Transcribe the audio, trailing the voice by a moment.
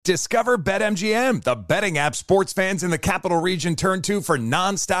Discover BetMGM, the betting app sports fans in the capital region turn to for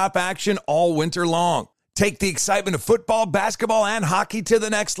nonstop action all winter long. Take the excitement of football, basketball, and hockey to the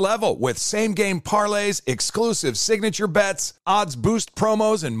next level with same-game parlays, exclusive signature bets, odds boost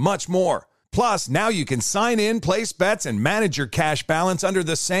promos, and much more. Plus, now you can sign in, place bets, and manage your cash balance under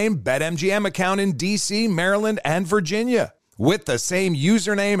the same BetMGM account in D.C., Maryland, and Virginia. With the same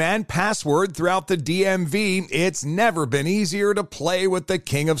username and password throughout the DMV, it's never been easier to play with the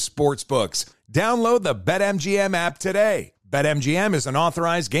king of sportsbooks. Download the BetMGM app today. BetMGM is an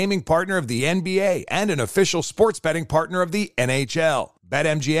authorized gaming partner of the NBA and an official sports betting partner of the NHL.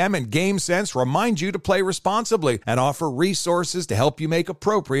 BetMGM and GameSense remind you to play responsibly and offer resources to help you make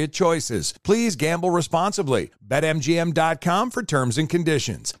appropriate choices. Please gamble responsibly. BetMGM.com for terms and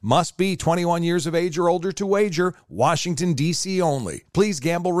conditions. Must be 21 years of age or older to wager. Washington, D.C. only. Please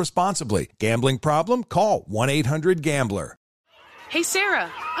gamble responsibly. Gambling problem? Call 1-800-GAMBLER. Hey, Sarah,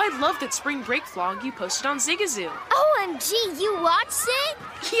 I love that spring break vlog you posted on Zigazoo. OMG, you watched it?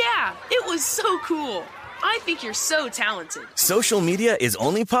 Yeah, it was so cool. I think you're so talented. Social media is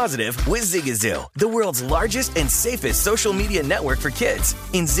only positive with Zigazoo, the world's largest and safest social media network for kids.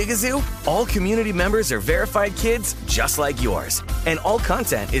 In Zigazoo, all community members are verified kids just like yours, and all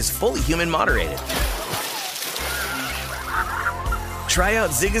content is fully human moderated. Try out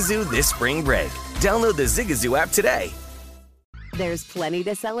Zigazoo this spring break. Download the Zigazoo app today. There's plenty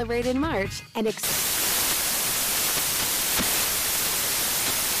to celebrate in March and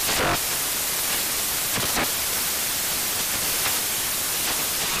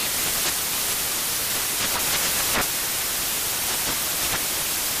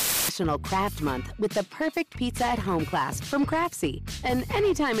National Craft Month with the perfect pizza at home class from Craftsy. And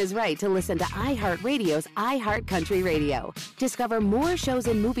anytime is right to listen to iHeartRadio's iHeartCountry Radio. Discover more shows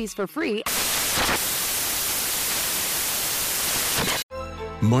and movies for free.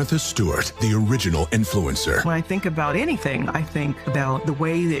 Martha Stewart, the original influencer. When I think about anything, I think about the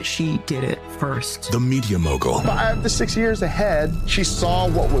way that she did it first. The media mogul. 5 to 6 years ahead, she saw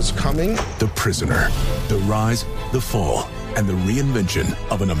what was coming. The prisoner. The rise, the fall, and the reinvention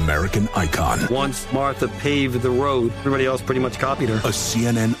of an American icon. Once Martha paved the road, everybody else pretty much copied her. A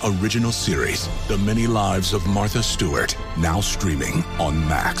CNN original series, The Many Lives of Martha Stewart, now streaming on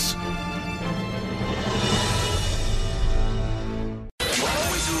Max.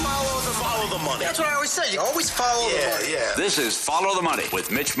 That's what I always say. You always follow the money. Yeah. This is Follow the Money with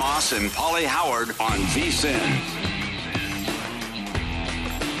Mitch Moss and Paulie Howard on VSiN.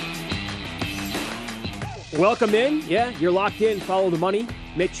 Welcome in. Yeah, you're locked in. Follow the Money.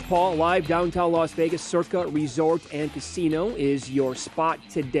 Mitch, Paul, live downtown Las Vegas. Circa Resort and Casino is your spot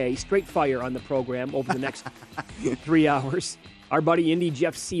today. Straight fire on the program over the next 3 hours. Our buddy Indy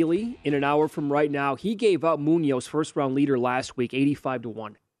Jeff Seeley, in an hour from right now, he gave up Munoz first-round leader last week,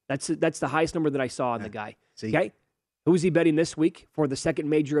 85-1. That's the highest number that I saw on the guy. Okay? Who's he betting this week for the second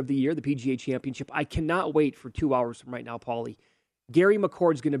major of the year, the PGA Championship? I cannot wait for 2 hours from right now, Paulie. Gary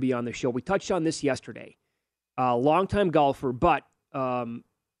McCord's going to be on the show. We touched on this yesterday. Longtime golfer, but known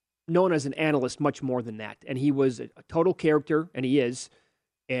as an analyst much more than that. And he was a total character, and he is,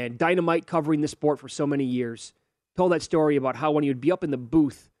 and dynamite covering the sport for so many years. Told that story about how when he would be up in the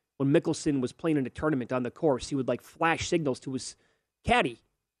booth when Mickelson was playing in a tournament on the course, he would like flash signals to his caddy.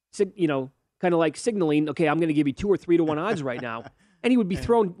 Kind of like signaling, okay, I'm going to give you 2 or 3 to 1 odds right now. And he would be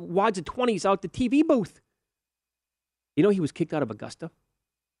throwing wads of 20s out the TV booth. You know, he was kicked out of Augusta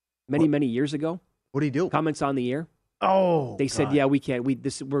many years ago. What did he do? Comments on the air. Oh, they said, yeah, we can't.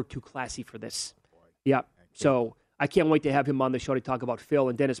 We're too classy for this. Yeah. So I can't wait to have him on the show to talk about Phil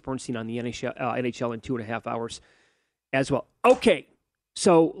and Dennis Bernstein on the NHL in 2.5 hours as well. Okay.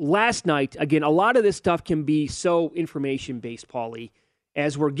 So last night, again, a lot of this stuff can be so information-based, Paulie.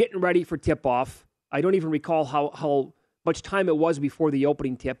 As we're getting ready for tip-off, I don't even recall how much time it was before the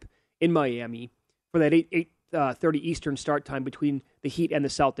opening tip in Miami for that 8:30 Eastern start time between the Heat and the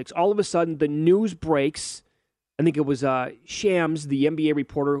Celtics. All of a sudden, the news breaks. I think it was Shams, the NBA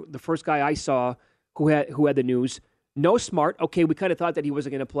reporter, the first guy I saw who had the news. No Smart. Okay, we kind of thought that he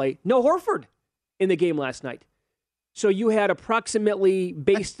wasn't going to play. No Horford in the game last night. So you had approximately,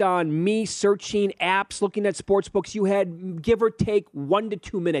 based on me searching apps, looking at sports books, you had give or take 1 to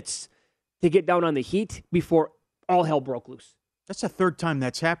 2 minutes to get down on the Heat before all hell broke loose. That's the third time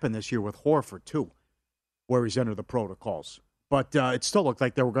that's happened this year with Horford, too, where he's under the protocols. But it still looked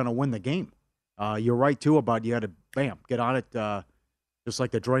like they were going to win the game. You're right, too, about you had to, get on it, just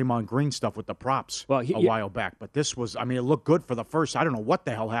like the Draymond Green stuff with the props a while back. But this was, it looked good for the first. I don't know what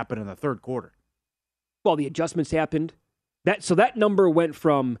the hell happened in the third quarter. Well, the adjustments happened. That number went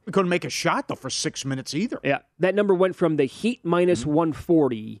from... We couldn't make a shot, though, for 6 minutes either. Yeah, that number went from the Heat minus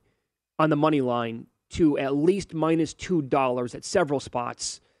 140 on the money line to at least minus $2 at several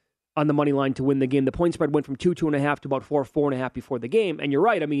spots on the money line to win the game. The point spread went from 2.5 to about 4.5 before the game. And you're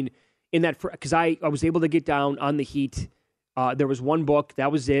right. I mean, in that, because I was able to get down on the Heat. There was one book.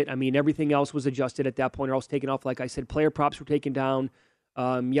 That was it. I mean, everything else was adjusted at that point or else taken off. Like I said, player props were taken down,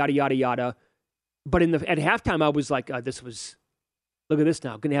 yada, yada, yada. But at halftime, I was like, look at this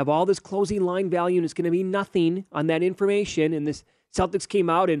now. Going to have all this closing line value, and it's going to be nothing on that information. And this Celtics came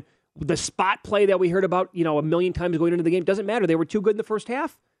out, and the spot play that we heard about, a million times going into the game, doesn't matter. They were too good in the first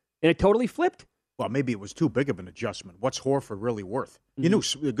half, and it totally flipped. Well, maybe it was too big of an adjustment. What's Horford really worth? You knew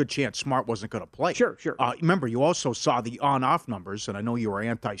a good chance Smart wasn't going to play. Sure. Remember, you also saw the on-off numbers, and I know you were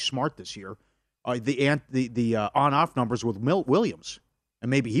anti-Smart this year. The on-off numbers with Milt Williams, and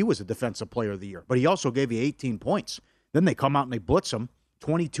maybe he was a defensive player of the year, but he also gave you 18 points. Then they come out and they blitz him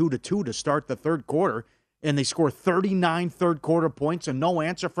 22-2 to start the third quarter, and they score 39 third-quarter points and no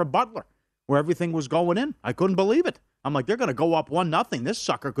answer for Butler, where everything was going in. I couldn't believe it. I'm like, they're going to go up 1-0. This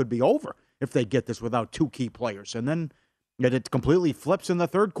sucker could be over if they get this without two key players. And then it completely flips in the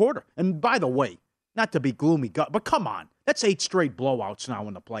third quarter. And by the way, not to be gloomy, but come on. That's 8 straight blowouts now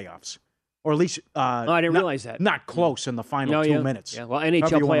in the playoffs. Or at least I didn't realize that. Not close in the final 2 minutes. Yeah, well,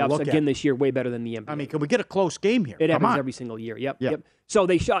 NHL playoffs, again, this year, way better than the NBA. I mean, can we get a close game here? It happens every single year. Yep. So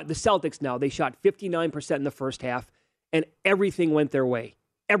the Celtics now, they shot 59% in the first half, and everything went their way.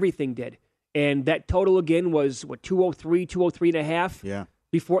 Everything did. And that total, again, was, 203 and a half? Yeah.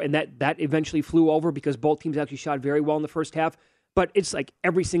 Before, and that eventually flew over because both teams actually shot very well in the first half. But it's like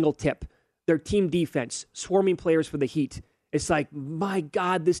every single tip. Their team defense, swarming players for the Heat. It's like, my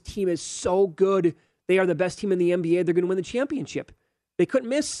God, this team is so good. They are the best team in the NBA. They're going to win the championship. They couldn't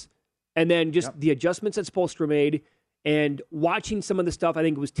miss. And then just the adjustments that Spoelstra made and watching some of the stuff, I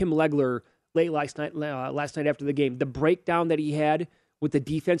think it was Tim Legler late last night after the game, the breakdown that he had with the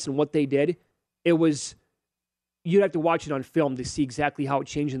defense and what they did, it was, you'd have to watch it on film to see exactly how it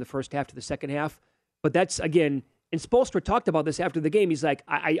changed in the first half to the second half. But that's, again, and Spoelstra talked about this after the game. He's like,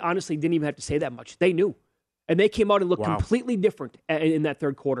 I honestly didn't even have to say that much. They knew. And they came out and looked completely different in that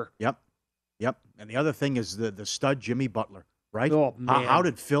third quarter. Yep. And the other thing is the stud Jimmy Butler, right? Oh, man. How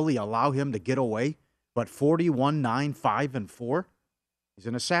did Philly allow him to get away? But 41, 9, 5, and 4? He's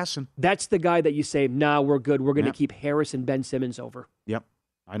an assassin. That's the guy that you say, nah, we're good. We're going to keep Harris and Ben Simmons over. Yep.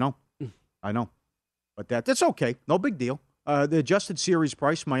 I know. But that's okay. No big deal. The adjusted series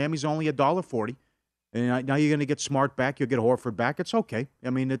price, Miami's only $1.40. And now you're going to get Smart back. You'll get Horford back. It's okay. I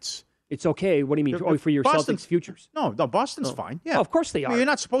mean, it's okay. What do you mean? For your Celtics futures? No, Boston's fine. Yeah, of course they are. I mean, you're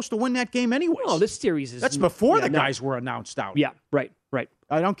not supposed to win that game anyways. No, this series is... That's before the guys were announced out. Yeah, right.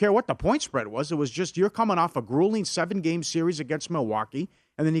 I don't care what the point spread was. It was just you're coming off a grueling 7-game series against Milwaukee,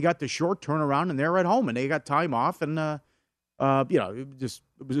 and then you got the short turnaround, and they're at home, and they got time off, and it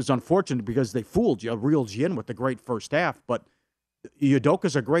was unfortunate because they fooled you, reeled you in with the great first half. But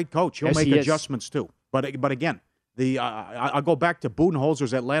Udoka's a great coach. He'll make adjustments too. But again, I'll go back to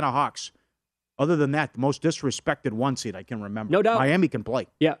Budenholzer's Atlanta Hawks. Other than that, the most disrespected 1 seed I can remember. No doubt. Miami can play.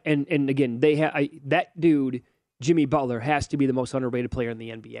 Yeah, and again, that dude, Jimmy Butler, has to be the most underrated player in the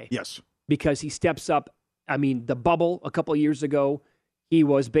NBA. Yes. Because he steps up. I mean, the bubble a couple of years ago, he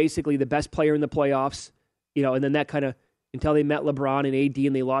was basically the best player in the playoffs, and then that kind of, until they met LeBron and AD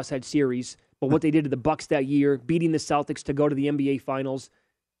and they lost that series. But what they did to the Bucks that year, beating the Celtics to go to the NBA Finals.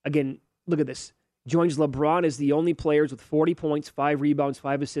 Again, look at this. Joins LeBron as the only players with 40 points, 5 rebounds,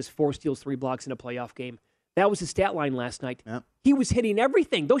 5 assists, 4 steals, 3 blocks in a playoff game. That was his stat line last night. Yep. He was hitting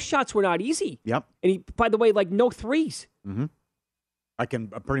everything. Those shots were not easy. Yep. And he, by the way, no threes. Mm-hmm. I can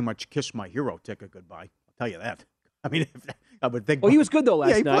pretty much kiss my hero ticket goodbye. I'll tell you that. I mean, I would think. Well, he was good though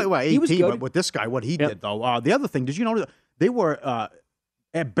last night. He was good. With this guy, what he did though. The other thing, did you know they were?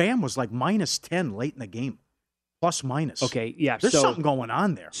 Bam was like minus 10 late in the game, plus minus. Okay, yeah. There's something going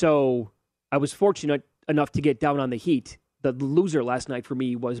on there. So I was fortunate enough to get down on the Heat. The loser last night for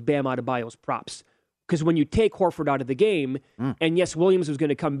me was Bam Adebayo's props. Because when you take Horford out of the game, and yes, Williams was going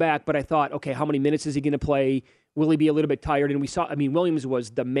to come back, but I thought, okay, how many minutes is he going to play? Will he be a little bit tired? And we saw, Williams was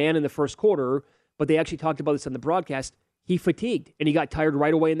the man in the first quarter, but they actually talked about this on the broadcast. He fatigued, and he got tired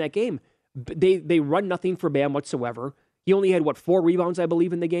right away in that game. They run nothing for Bam whatsoever. He only had, 4 rebounds, I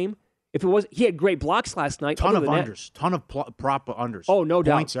believe, in the game? He had great blocks last night. Ton of unders. Ton of prop unders. Oh, no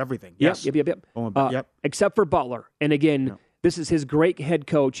doubt. Points, everything. Yes. Yep. Yep. Except for Butler. And again, this is his great head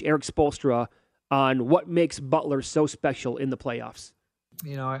coach, Eric Spoelstra, on what makes Butler so special in the playoffs.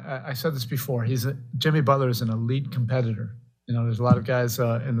 I said this before. Jimmy Butler is an elite competitor. There's a lot of guys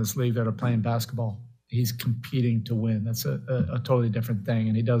in this league that are playing basketball. he's competing to win. That's a totally different thing,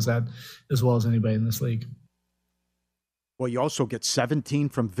 and he does that as well as anybody in this league. Well, you also get 17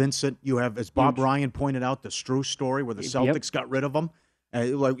 from Vincent. You have, as Bob Ryan pointed out, the Strus story where the Celtics got rid of him.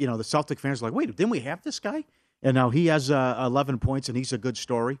 The Celtic fans are like, wait, didn't we have this guy? And now he has 11 points, and he's a good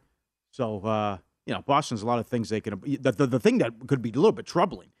story. So, Boston's a lot of things they can. The thing that could be a little bit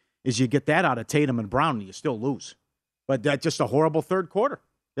troubling is you get that out of Tatum and Brown, and you still lose. But that's just a horrible third quarter.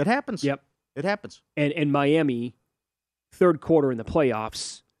 It happens. Yep. It happens. And Miami, third quarter in the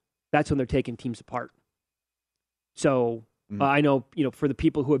playoffs, that's when they're taking teams apart. So I know, for the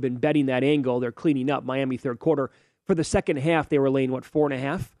people who have been betting that angle, they're cleaning up Miami third quarter. For the second half, they were laying,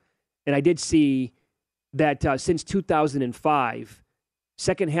 4.5? And I did see that since 2005,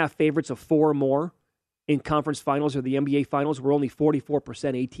 second half favorites of 4 or more in conference finals or the NBA finals were only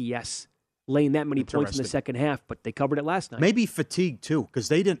 44% ATS, laying that many points in the second half, but they covered it last night. Maybe fatigue, too, because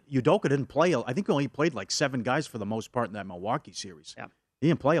Udoka didn't play. I think he only played like 7 guys for the most part in that Milwaukee series. Yeah. He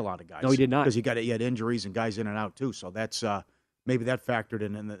didn't play a lot of guys. No, he did not. Because he had injuries and guys in and out, too. So that's maybe that factored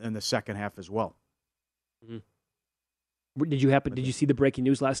in the second half as well. Mm-hmm. Did you see the breaking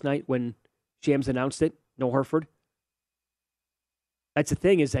news last night when Shams announced it? No Horford? That's the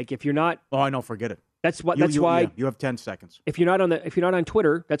thing, is like if you're not. Oh, I know. Forget it. That's why you have 10 seconds. If you're not on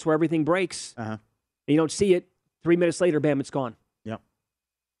Twitter, that's where everything breaks. Uh-huh. And you don't see it. 3 minutes later, bam, it's gone. Yep.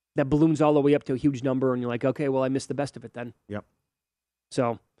 That balloons all the way up to a huge number, and you're like, okay, well, I missed the best of it then. Yep.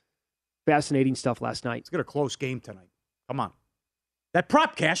 So, fascinating stuff last night. Let's get a close game tonight. Come on. That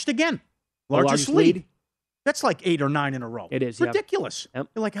prop cashed again. Largest lead. That's like 8 or 9 in a row. It is, ridiculous. Yep.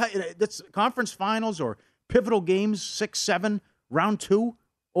 You're like, that's conference finals or pivotal games, 6-7, round 2,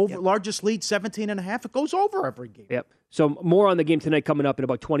 largest lead, 17.5. It goes over every game. Yep. So more on the game tonight coming up in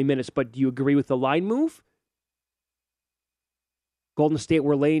about 20 minutes, but do you agree with the line move? Golden State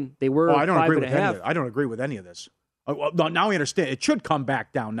were laying, they were 5.5. I don't agree with any of this. Now I understand. It should come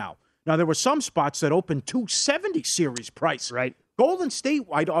back down now. Now, there were some spots that opened 270 series price. Right. Golden State,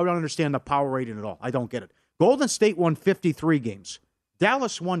 I don't understand the power rating at all. I don't get it. Golden State won 53 games.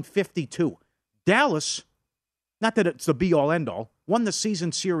 Dallas won 52. Dallas, not that it's the be-all, end-all, won the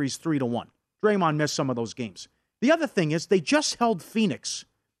season series 3-1. Draymond missed some of those games. The other thing is they just held Phoenix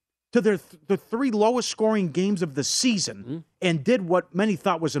to the 3 lowest scoring games of the season and did what many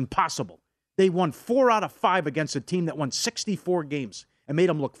thought was impossible. They won 4 out of 5 against a team that won 64 games and made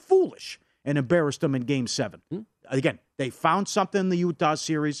them look foolish and embarrassed them in Game 7. Again, they found something in the Utah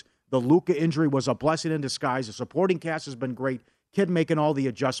series. The Luka injury was a blessing in disguise. The supporting cast has been great. Kid making all the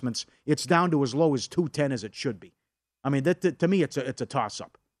adjustments. It's down to as low as 210 as it should be. I mean, to me, it's a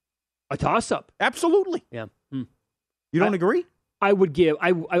toss-up. A toss-up? Absolutely. Yeah. You don't agree? I would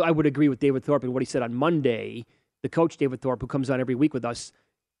agree with David Thorpe and what he said on Monday. The coach, David Thorpe, who comes on every week with us,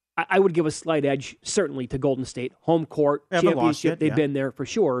 I would give a slight edge, certainly, to Golden State. Home court, championship, they've been there for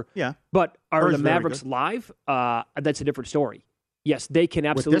sure. Yeah. But are the Mavericks live? That's a different story. Yes, they can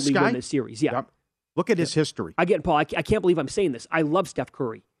absolutely win this series. Yeah. Yep. Look at his history. Again, Paul, I can't believe I'm saying this. I love Steph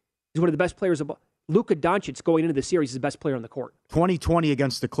Curry. He's one of the best players of Luka Doncic going into the series is the best player on the court. 2020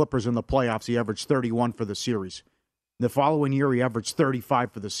 against the Clippers in the playoffs, he averaged 31 for the series. The following year, he averaged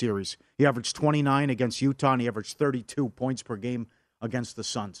 35 for the series. He averaged 29 against Utah, and he averaged 32 points per game against the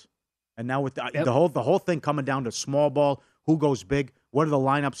Suns. And now with the whole thing coming down to small ball, who goes big, what do the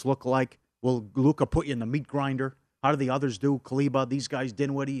lineups look like? Will Luka put you in the meat grinder? How do the others do? Kaliba, these guys,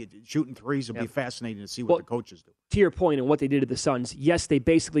 Dinwiddie, shooting threes. It'll be fascinating to see what the coaches do. To your point and what they did to the Suns, yes, they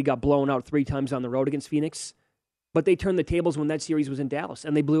basically got blown out 3 times on the road against Phoenix, but they turned the tables when that series was in Dallas,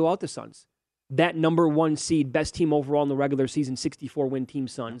 and they blew out the Suns. That number 1 seed, best team overall in the regular season, 64-win team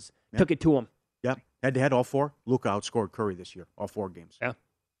Suns, took it to them. Yep. Head-to-head, all 4. Luka outscored Curry this year, all 4 games. Yeah.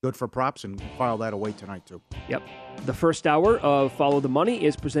 Good for props, and file that away tonight, too. Yep. The first hour of Follow the Money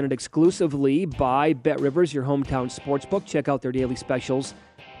is presented exclusively by BetRivers, your hometown sportsbook. Check out their daily specials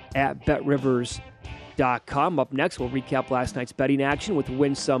at BetRivers.com. Up next, we'll recap last night's betting action with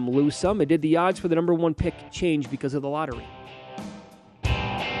Win Some, Lose Some. It did the odds for the number 1 pick change because of the lottery.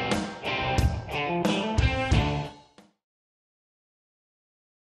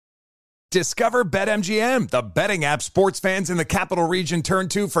 Discover BetMGM, the betting app sports fans in the capital region turn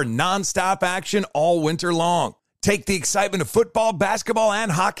to for nonstop action all winter long. Take the excitement of football, basketball,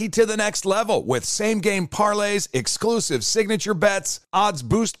 and hockey to the next level with same-game parlays, exclusive signature bets, odds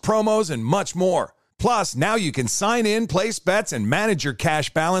boost promos, and much more. Plus, now you can sign in, place bets, and manage your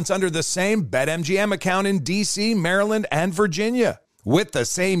cash balance under the same BetMGM account in D.C., Maryland, and Virginia. With the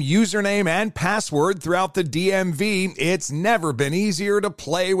same username and password throughout the DMV, it's never been easier to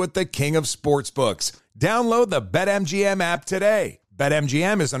play with the king of sportsbooks. Download the BetMGM app today.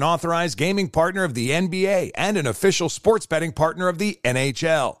 BetMGM is an authorized gaming partner of the NBA and an official sports betting partner of the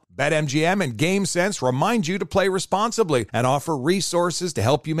NHL. BetMGM and GameSense remind you to play responsibly and offer resources to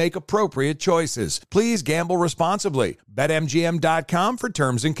help you make appropriate choices. Please gamble responsibly. BetMGM.com for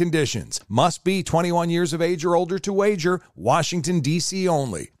terms and conditions. Must be 21 years of age or older to wager. Washington, D.C.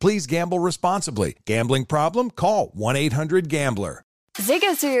 only. Please gamble responsibly. Gambling problem? Call 1-800-GAMBLER.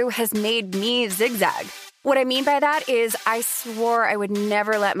 Zigazoo has made me zigzag. What I mean by that is I swore I would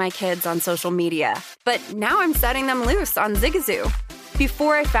never let my kids on social media. But now I'm setting them loose on Zigazoo.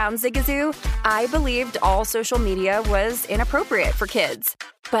 Before I found Zigazoo, I believed all social media was inappropriate for kids.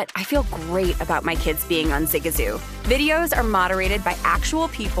 But I feel great about my kids being on Zigazoo. Videos are moderated by actual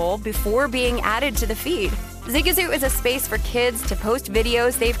people before being added to the feed. Zigazoo is a space for kids to post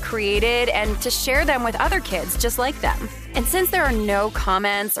videos they've created and to share them with other kids just like them. And since there are no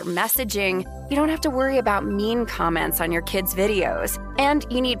comments or messaging, you don't have to worry about mean comments on your kids' videos. And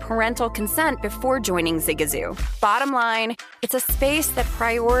you need parental consent before joining Zigazoo. Bottom line, it's a space that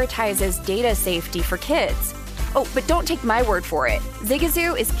prioritizes data safety for kids. Oh, but don't take my word for it.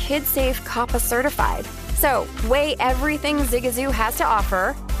 Zigazoo is KidSafe COPPA certified. So weigh everything Zigazoo has to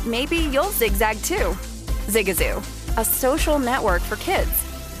offer. Maybe you'll zigzag too. Zigazoo, a social network for kids.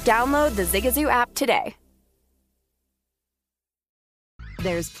 Download the Zigazoo app today.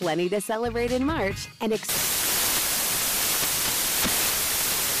 There's plenty to celebrate in March and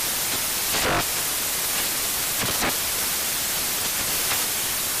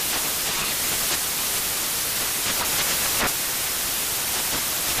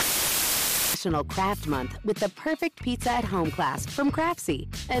National Craft Month with the perfect pizza at home class from Craftsy.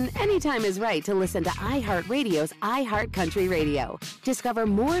 And anytime is right to listen to iHeartRadio's iHeart Country Radio. Discover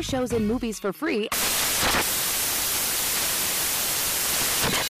more shows and movies for free.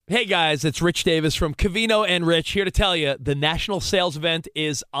 Hey guys, it's Rich Davis from Covino and Rich here to tell you the national sales event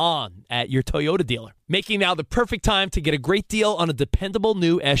is on at your Toyota dealer, making now the perfect time to get a great deal on a dependable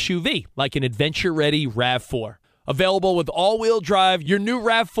new SUV like an adventure-ready RAV4. Available with all-wheel drive, your new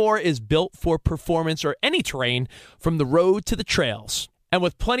RAV4 is built for performance or any terrain from the road to the trails. And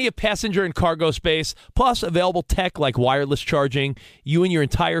with plenty of passenger and cargo space, plus available tech like wireless charging, you and your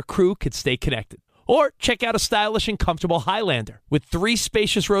entire crew could stay connected. Or check out a stylish and comfortable Highlander with 3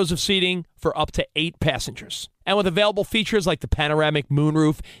 spacious rows of seating for up to 8 passengers. And with available features like the panoramic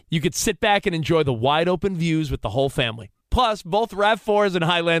moonroof, you could sit back and enjoy the wide-open views with the whole family. Plus, both RAV4s and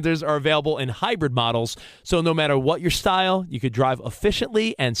Highlanders are available in hybrid models, so no matter what your style, you could drive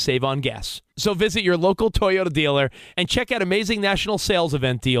efficiently and save on gas. So visit your local Toyota dealer and check out amazing national sales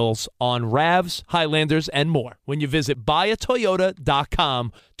event deals on RAVs, Highlanders, and more when you visit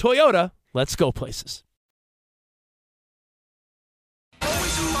buyatoyota.com. Toyota, let's go places.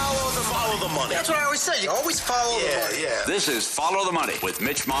 Always follow the money. That's what I always say. You always follow the money. Yeah. This is Follow the Money with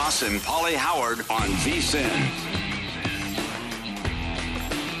Mitch Moss and Paulie Howard on VSiN.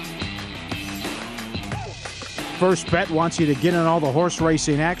 First Bet wants you to get in all the horse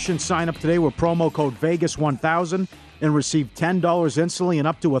racing action. Sign up today with promo code Vegas1000 and receive $10 instantly and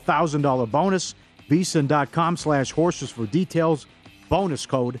up to $1,000 bonus. VSiN.com/horses for details. Bonus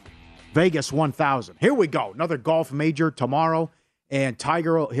code Vegas1000. Here we go. Another golf major tomorrow. And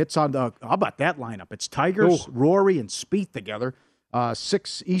Tiger hits on the, how about that lineup? It's Tigers, Rory, and Spieth together.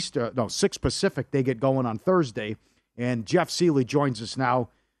 6 Pacific, they get going on Thursday. And Jeff Seeley joins us now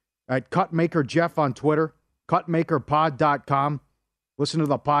at Cutmaker Jeff on Twitter, cutmakerpod.com. Listen to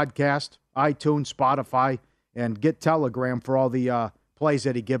the podcast, iTunes, Spotify, and get Telegram for all the plays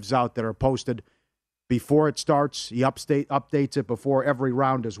that he gives out that are posted before it starts. He updates it before every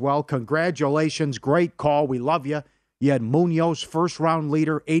round as well. Congratulations. Great call. We love you. You had Munoz, first-round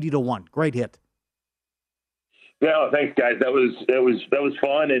leader, 80-1. Great hit. Yeah, thanks, guys. That was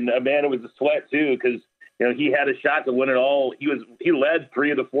fun, and man, it was a sweat too because he had a shot to win it all. He led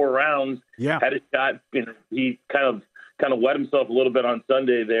 3 of the 4 rounds. Yeah, had a shot. He kind of wet himself a little bit on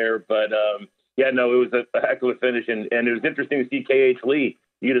Sunday there, but it was a heck of a finish, and it was interesting to see KH Lee.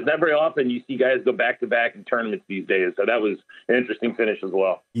 It's not very often you see guys go back-to-back in tournaments these days, so that was an interesting finish as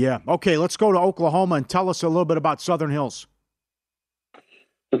well. Yeah. Okay, let's go to Oklahoma and tell us a little bit about Southern Hills.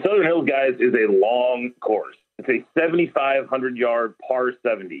 The Southern Hills, guys, is a long course. It's a 7,500-yard par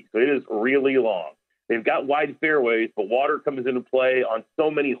 70, so it is really long. They've got wide fairways, but water comes into play on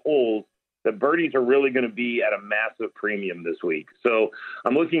so many holes that birdies are really going to be at a massive premium this week. So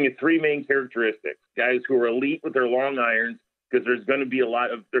I'm looking at 3 main characteristics. Guys who are elite with their long irons, because there's going to be a lot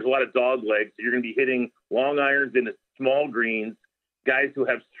of dog legs. So you're going to be hitting long irons into small greens, guys who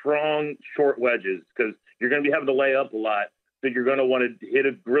have strong short wedges, because you're going to be having to lay up a lot. So you're going to want to hit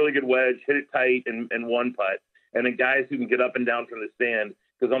a really good wedge, hit it tight, and one putt. and then guys who can get up and down from the stand,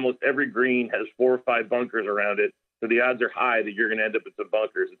 because almost every green has 4 or 5 bunkers around it. So the odds are high that you're going to end up with some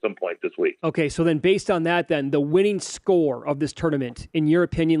bunkers at some point this week. Okay, so then based on that, then the winning score of this tournament, in your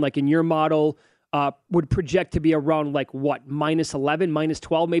opinion, like in your model, would project to be around like what, -11,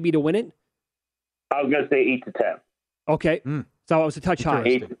 -12 maybe to win it? I was going to say 8 to 10. Okay, so I was a touch high.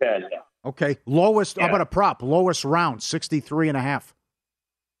 8 to 10, yeah. Okay, lowest, how about a prop? Lowest round, 63.5.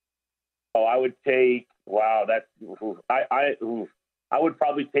 Oh, I would take, wow, that's, I would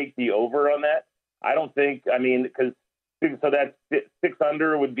probably take the over on that. I don't think, because so that's 6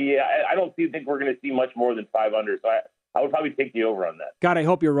 under would be, I don't think we're going to see much more than 5 under. So I would probably take the over on that. God, I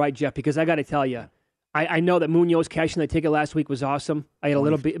hope you're right, Jeff, because I got to tell you, I know that Munoz cashing the ticket last week was awesome. I had a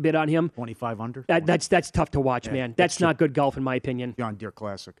little bit on him. 25 under? That's tough to watch, man. That's not good golf, in my opinion. John Deere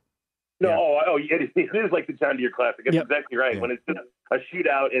Classic. No, it is like the John Deere Classic. That's exactly right. Yeah. When it's a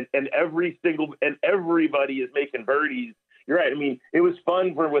shootout and everybody is making birdies, you're right. I mean, it was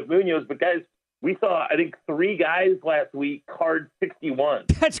fun with Munoz, but guys, we saw, I think, 3 guys last week card 61.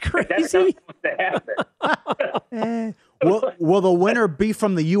 That's crazy. That's not supposed to happen. Will the winner be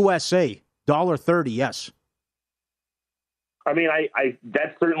from the USA? $1.30, yes. I mean, I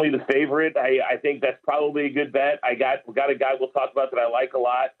that's certainly the favorite. I think that's probably a good bet. We got a guy we'll talk about that I like a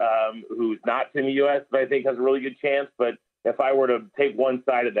lot, who's not in the U.S., but I think has a really good chance. But if I were to take one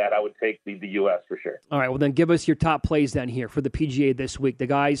side of that, I would take the U.S. for sure. All right, well, then give us your top plays then here for the PGA this week. The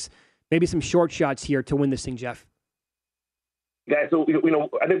guys, maybe some short shots here to win this thing, Jeff. Guys, so,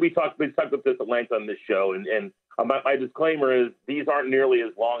 I think we talked about this at length on this show, and my disclaimer is these aren't nearly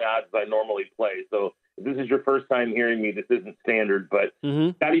as long odds as I normally play. So if this is your first time hearing me, this isn't standard. But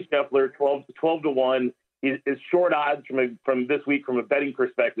Scotty Scheffler, 12 to 1, is short odds from this week from a betting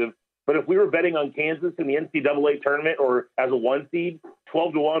perspective. But if we were betting on Kansas in the NCAA tournament or as a 1 seed,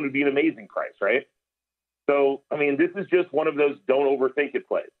 12 to 1 would be an amazing price, right? So, I mean, this is just one of those don't overthink it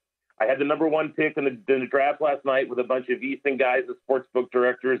plays. I had the number 1 pick in the draft last night with a bunch of Easton guys, the sportsbook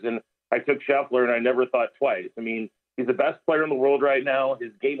directors, and I took Scheffler, and I never thought twice. I mean, he's the best player in the world right now.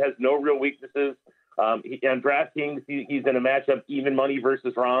 His game has no real weaknesses. On DraftKings, he's in a matchup, even money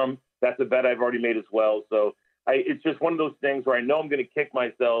versus Rahm. That's a bet I've already made as well. So it's just one of those things where I know I'm going to kick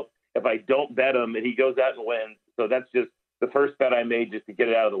myself if I don't bet him and he goes out and wins. So that's just the first bet I made just to get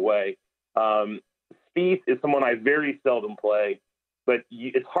it out of the way. Spieth is someone I very seldom play, but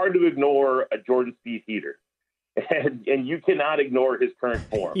it's hard to ignore a Jordan Spieth heater. And you cannot ignore his current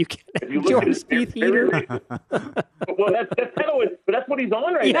form. You can't. If you look at his heater. Well, that's kind of that's what he's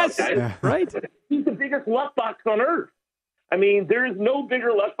on right now, guys. Yeah, right. He's the biggest luck box on earth. I mean, there is no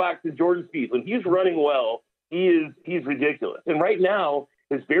bigger luck box than Jordan Spieth. When he's running well, he's ridiculous. And right now,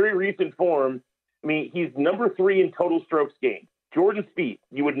 his very recent form, I mean, he's number 3 in total strokes gained. Jordan Spieth,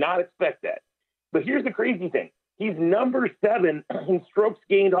 you would not expect that. But here's the crazy thing: he's number 7 in strokes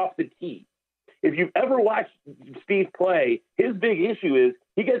gained off the tee. If you've ever watched Spieth play, his big issue is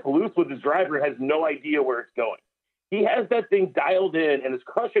he gets loose with his driver and has no idea where it's going. He has that thing dialed in and is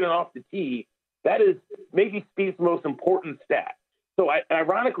crushing it off the tee. That is maybe Spieth's most important stat. So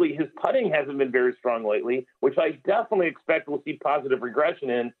ironically, his putting hasn't been very strong lately, which I definitely expect we'll see positive regression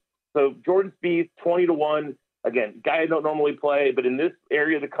in. So Jordan Spieth, 20 to 1. Again, guy I don't normally play, but in this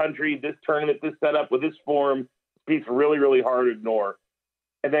area of the country, this tournament, this setup with this form, Spieth's really, really hard to ignore.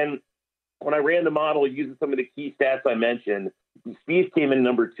 And then when I ran the model using some of the key stats I mentioned, Spieth came in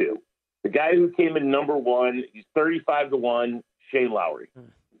number 2. The guy who came in number 1, he's 35 to 1, Shane Lowry.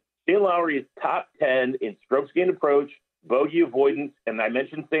 Shane Lowry is top 10 in strokes gained approach, bogey avoidance, and I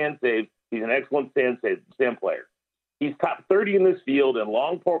mentioned sand save. He's an excellent sand player. He's top 30 in this field in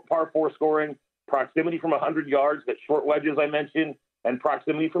long par 4 scoring, proximity from 100 yards, that short wedges I mentioned, and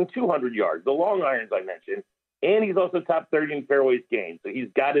proximity from 200 yards, the long irons I mentioned. And he's also top 30 in fairways gained. So he's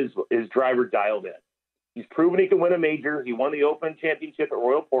got his driver dialed in. He's proven he can win a major. He won the Open Championship at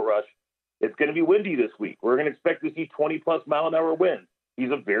Royal Portrush. It's going to be windy this week. We're going to expect to see 20-plus mile-an-hour winds.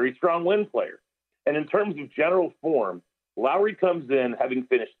 He's a very strong wind player. And in terms of general form, Lowry comes in having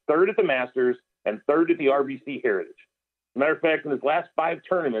finished 3rd at the Masters and 3rd at the RBC Heritage. As a matter of fact, in his last 5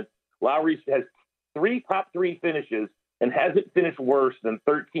 tournaments, Lowry has 3 top 3 finishes and hasn't finished worse than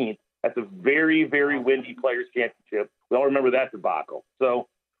 13th at the very, very windy Players' Championship. We all remember that debacle. So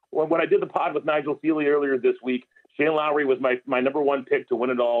when I did the pod with Nigel Seeley earlier this week, Shane Lowry was my number 1 pick to win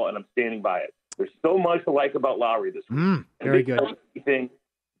it all, and I'm standing by it. There's so much to like about Lowry this week. Very good.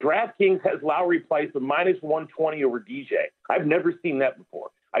 DraftKings has Lowry priced at -120 over DJ. I've never seen that before.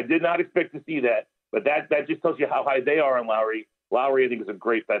 I did not expect to see that, but that just tells you how high they are on Lowry. Lowry, I think, is a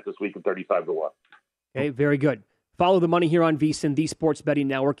great bet this week at 35 to 1. Okay, very good. Follow the money here on VSiN, the Sports Betting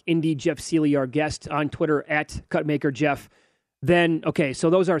Network. Indy Jeff Seeley, our guest on Twitter at CutmakerJeff. Then, okay, so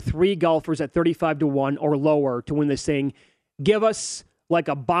those are 3 golfers at 35-1 or lower to win this thing. Give us like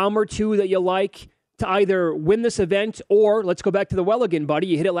a bomb or two that you like to either win this event, or let's go back to the well again, buddy.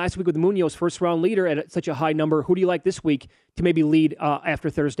 You hit it last week with Munoz, first-round leader at such a high number. Who do you like this week to maybe lead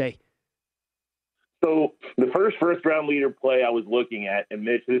after Thursday? So the first-round leader play I was looking at, and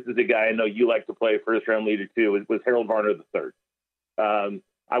Mitch, this is a guy I know you like to play first-round leader too, was Harold Varner III.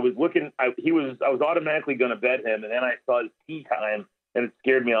 I was looking. I was automatically going to bet him, and then I saw his tee time, and it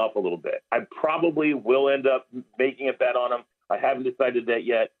scared me off a little bit. I probably will end up making a bet on him. I haven't decided that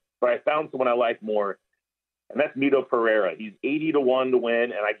yet, but I found someone I like more, and that's Mito Pereira. He's 80-1 to win,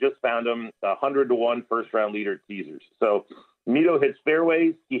 and I just found him 100-1 first-round leader at Caesars. So Mito hits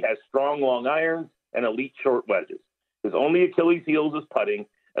fairways. He has strong long irons and elite short wedges. His only Achilles heel is putting,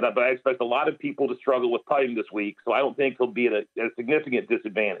 but I expect a lot of people to struggle with putting this week, so I don't think he'll be at a significant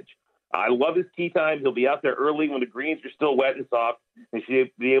disadvantage. I love his tee time. He'll be out there early when the greens are still wet and soft, and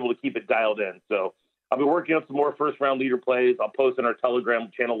should be able to keep it dialed in. So I'll be working on some more first-round leader plays. I'll post on our Telegram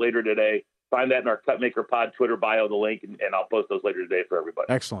channel later today. Find that in our Cutmaker Pod Twitter bio, the link, and I'll post those later today for everybody.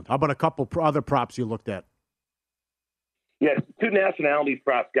 Excellent. How about a couple other props you looked at? Yeah, 2 nationalities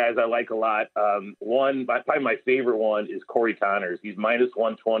props, guys, I like a lot. One, probably my favorite one is Corey Connors. He's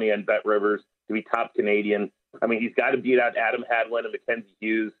 -120 on Bet Rivers to be top Canadian. I mean, he's got to beat out Adam Hadwin and Mackenzie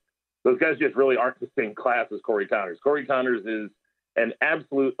Hughes. Those guys just really aren't the same class as Corey Connors. Corey Connors is an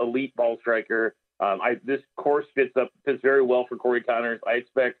absolute elite ball striker. This course fits very well for Corey Connors. I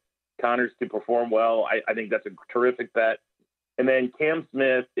expect Connors to perform well. I think that's a terrific bet. And then Cam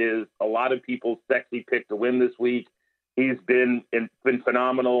Smith is a lot of people's sexy pick to win this week. He's been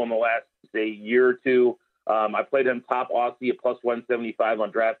phenomenal in the last, say, year or two. I played him top Aussie at +175 on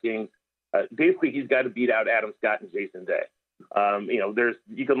DraftKings. Basically, he's got to beat out Adam Scott and Jason Day. I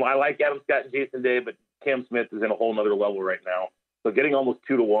like Adam Scott and Jason Day, but Cam Smith is in a whole nother level right now. So getting almost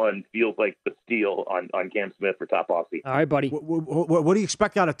 2-1 feels like the steal on Cam Smith for top Aussie. All right, buddy. What do you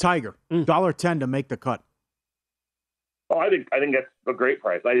expect out of Tiger? $1.10 to make the cut. Oh, I think that's a great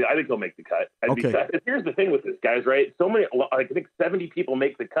price. I think he'll make the cut. Here's the thing with this, guys, right? So many, I think 70 people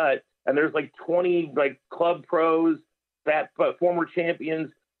make the cut, and there's like 20 club pros, former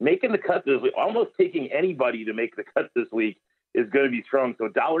champions making the cut this week. Almost taking anybody to make the cut this week is going to be strong. So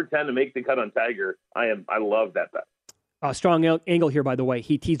 $1.10 to make the cut on Tiger, I love that bet. Strong angle here, by the way.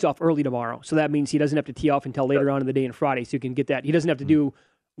 He tees off early tomorrow, so that means he doesn't have to tee off until later on in the day on Friday, so you can get that. He doesn't have to do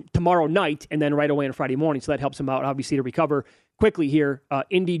tomorrow night and then right away on Friday morning, so that helps him out, obviously, to recover quickly here.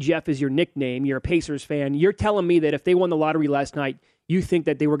 Indy Jeff is your nickname. You're a Pacers fan. You're telling me that if they won the lottery last night, you think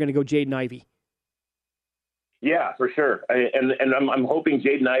that they were going to go Jaden Ivey? Yeah, for sure. I'm hoping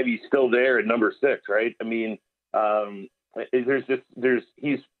Jaden Ivey's still there at number 6, right? I mean,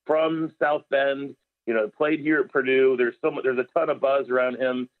 he's from South Bend. Played here at Purdue. There's a ton of buzz around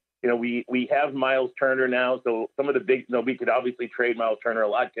him. We have Miles Turner now, so some of the big, we could obviously trade Miles Turner. A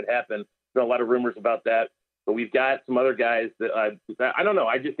lot could happen. There's a lot of rumors about that, but we've got some other guys that I don't know.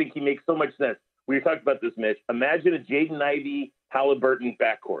 I just think he makes so much sense. We were talking about this, Mitch. Imagine a Jaden Ivey Halliburton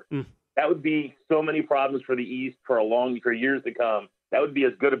backcourt. That would be so many problems for the East for years to come. That would be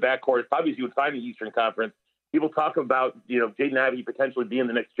as good a backcourt probably as you would find in the Eastern Conference. People talk about Jaden Ivey potentially being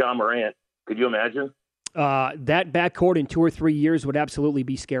the next John Morant. Could you imagine? That backcourt in 2 or 3 years would absolutely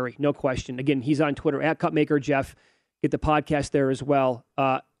be scary. No question. Again, he's on Twitter at CutmakerJeff. Get the podcast there as well.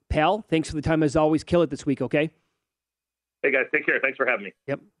 Pal, thanks for the time as always. Kill it this week, okay? Hey, guys. Take care. Thanks for having me.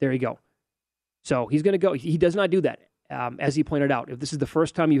 Yep. There you go. So he's going to go. He does not do that, as he pointed out. If this is the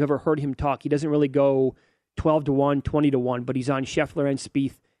first time you've ever heard him talk, he doesn't really go 12-1, 20-1, but he's on Scheffler and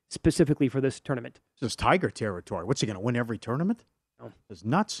Spieth specifically for this tournament. This is Tiger territory. What's he going to win every tournament? No. It's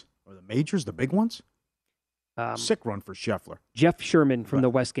nuts. Or the majors, the big ones? Sick run for Scheffler. Jeff Sherman from the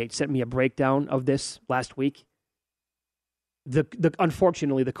Westgate sent me a breakdown of this last week.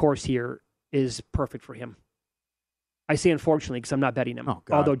 Unfortunately, the course here is perfect for him. I say unfortunately because I'm not betting him. Oh,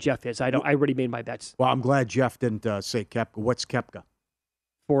 God. Although Jeff is. I already made my bets. Well, I'm glad Jeff didn't say Koepka. What's Koepka?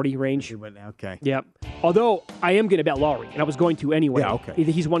 40 range. Okay. Yeah. Although I am going to bet Lowry, and I was going to anyway. Yeah, okay.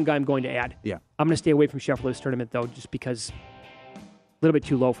 He's one guy I'm going to add. Yeah. I'm going to stay away from Scheffler this tournament, though, just because a little bit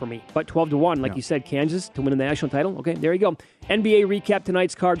too low for me. But 12-1, like you said, Kansas to win the national title. Okay, there you go. NBA recap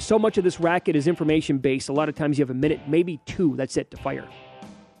tonight's card. So much of this racket is information-based. A lot of times you have a minute, maybe 2, that's it, to fire.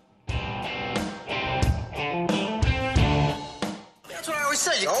 That's what I always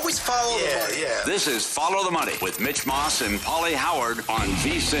say. You always follow the money. Yeah. This is Follow the Money with Mitch Moss and Paulie Howard on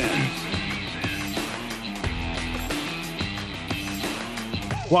VSiN.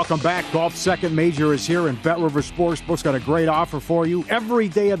 Welcome back. Golf's second major is here, and Bet Rivers Sportsbook's got a great offer for you. Every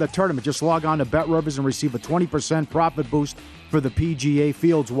day of the tournament, just log on to Bet Rivers and receive a 20% profit boost for the PGA.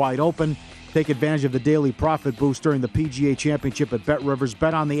 Fields wide open. Take advantage of the daily profit boost during the PGA Championship at Bet Rivers.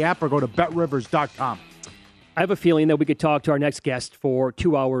 Bet on the app or go to betrivers.com. I have a feeling that we could talk to our next guest for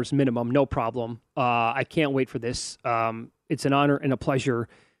 2 hours minimum, no problem. I can't wait for this. It's an honor and a pleasure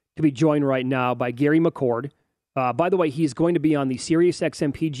to be joined right now by Gary McCord. By the way, he's going to be on the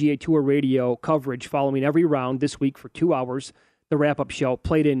SiriusXM PGA Tour radio coverage following every round this week for 2 hours. The wrap-up show,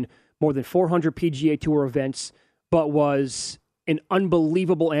 played in more than 400 PGA Tour events, but was an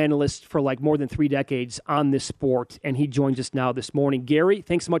unbelievable analyst for like more than 3 decades on this sport, and he joins us now this morning. Gary,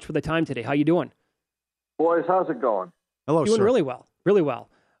 thanks so much for the time today. How you doing? Boys, how's it going? Hello, doing sir. Really well, really well.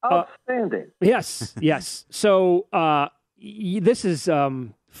 Outstanding. Yes. So this is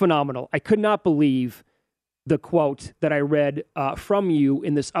phenomenal. I could not believe the quote that I read from you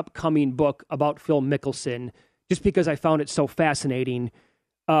in this upcoming book about Phil Mickelson, just because I found it so fascinating.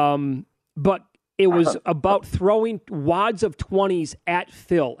 But it was about throwing wads of 20s at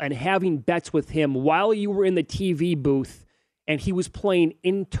Phil and having bets with him while you were in the TV booth and he was playing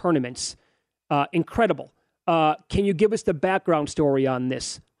in tournaments. Incredible. Can you give us the background story on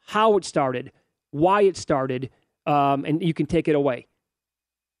this? How it started, why it started, and you can take it away.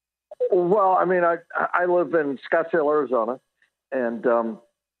 Well, I mean, I live in Scottsdale, Arizona, and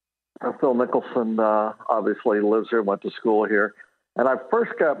Phil Mickelson obviously lives here, went to school here. And I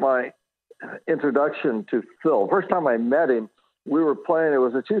first got my introduction to Phil. First time I met him, we were playing, it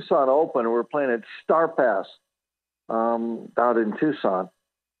was a Tucson Open, and we were playing at Star Pass out in Tucson.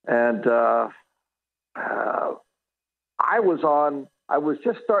 And I was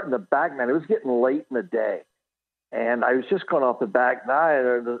just starting the back nine. It was getting late in the day. And I was just going off the back nine,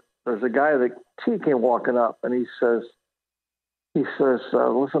 and there's a guy that came walking up, and he says,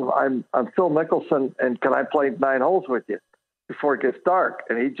 listen, I'm Phil Mickelson, and can I play 9 holes with you before it gets dark?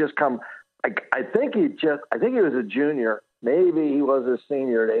 And he'd just come. I think he was a junior. Maybe he was a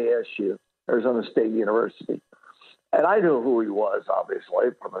senior at ASU, Arizona State University. And I knew who he was,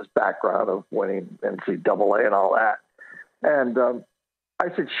 obviously, from his background of winning NCAA and all that. And I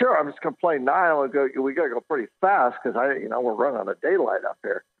said, sure, I'm just going to play 9. We got to go pretty fast because we're running on a daylight up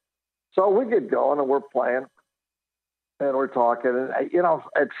here. So we get going and we're playing and we're talking,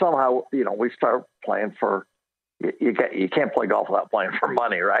 and somehow we start playing for. You can't play golf without playing for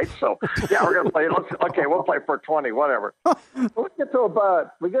money, right? So yeah, we're gonna play. We'll play for 20, whatever. We get to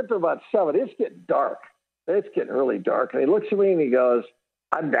about 7. It's getting dark. It's getting really dark, and he looks at me and he goes,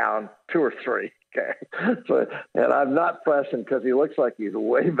 "I'm down 2 or 3." Okay, and I'm not pressing because he looks like he's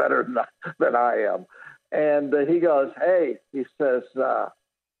way better than I am. And he goes, "Hey," he says,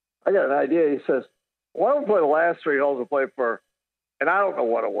 "I got an idea." He says, "Why don't we play the last 3 holes and play for?" And I don't know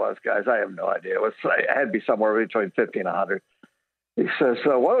what it was, guys. I have no idea. It had to be somewhere between 50 and 100. He says,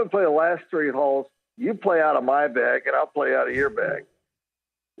 "So why don't we play the last 3 holes? You play out of my bag, and I'll play out of your bag."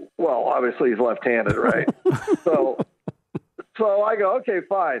 Well, obviously he's left-handed, right? so I go, "Okay,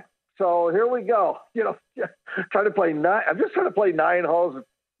 fine." So here we go. Trying to play 9. I'm just trying to play 9 holes and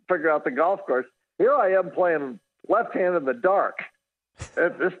figure out the golf course. Here I am playing left-handed in the dark.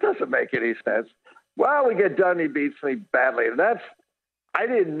 This doesn't make any sense. Well, we get done. He beats me badly, and I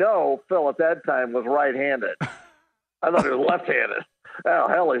didn't know Phil at that time was right-handed. I thought he was left-handed. Oh,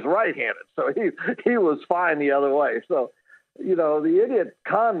 hell, he's right-handed. So he was fine the other way. So, the idiot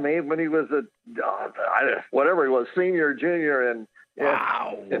conned me when he was whatever he was, senior, junior in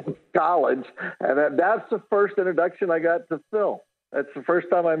college. And that's the first introduction I got to Phil. That's the first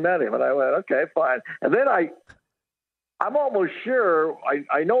time I met him. And I went, okay, fine. And then I'm almost sure,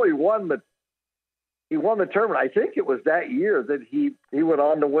 I know he won the tournament. I think it was that year that he went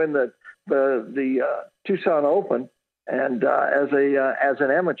on to win the Tucson Open and as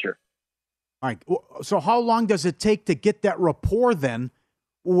an amateur. All right. So how long does it take to get that rapport then,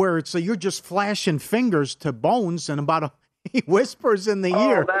 where you're just flashing fingers to Bones and he whispers in the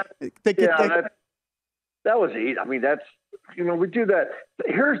ear? That was easy. I mean, that's we do that.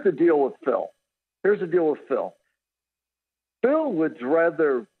 Here's the deal with Phil. Phil would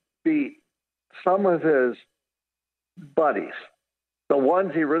rather beat some of his buddies, the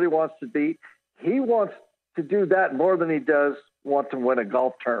ones he really wants to beat. He wants to do that more than he does want to win a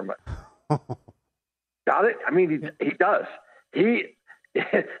golf tournament. Got it? I mean, he does.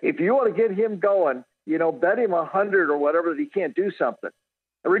 If you want to get him going, bet him 100 or whatever that he can't do something,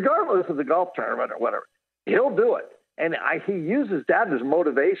 regardless of the golf tournament or whatever. He'll do it, and he uses that as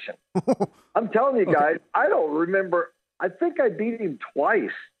motivation. I'm telling you guys, I don't remember. I think I beat him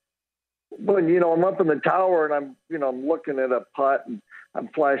twice. When I'm up in the tower and I'm looking at a putt, and I'm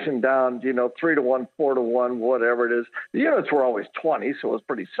flashing down, 3-1, 4-1, whatever it is. The units were always 20, so it was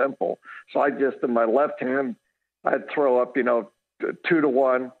pretty simple. So I just, in my left hand, I'd throw up, 2-1,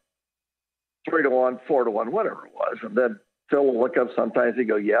 3-1, 4-1, whatever it was. And then Phil would look up. Sometimes he'd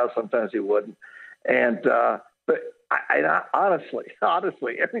go, yeah, sometimes he wouldn't. And, but I honestly,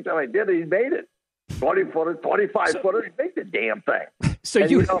 every time I did it, he made it. 20-footer, 25-footer, he made the damn thing. So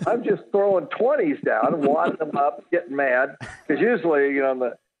and, I'm just throwing 20s down and wadding them up, getting mad. Because usually,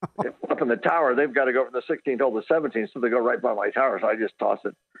 up in the tower, they've got to go from the 16 to the 17, so they go right by my tower. So I just toss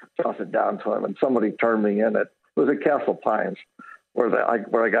it down to him. And somebody turned me in. It was at Castle Pines where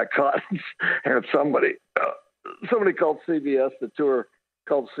I got caught. And somebody called CBS, the tour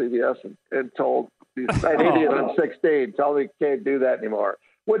called CBS and told that idiot on 16, tell me you can't do that anymore.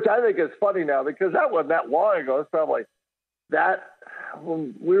 Which I think is funny now because that wasn't that long ago. It's probably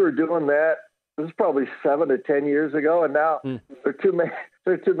when we were doing that, this is probably 7 to 10 years ago. And now there are two main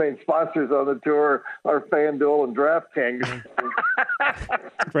sponsors on the tour are FanDuel and DraftKings.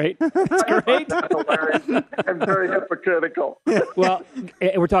 Great. That's great. Hilarious. I'm very hypocritical. Well,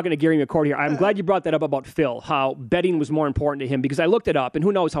 we're talking to Gary McCord here. I'm glad you brought that up about Phil, how betting was more important to him, because I looked it up, and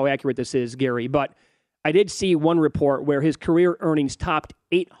who knows how accurate this is, Gary, but I did see one report where his career earnings topped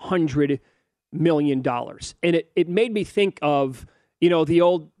 $800 million. And it made me think of, the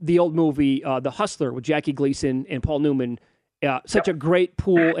old movie, The Hustler with Jackie Gleason and Paul Newman. Such a great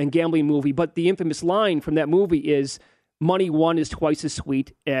pool and gambling movie. But the infamous line from that movie is, money won is twice as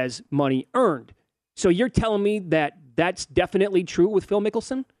sweet as money earned. So you're telling me that that's definitely true with Phil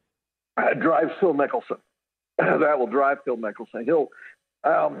Mickelson? Drives Phil Mickelson. That will drive Phil Mickelson. He'll,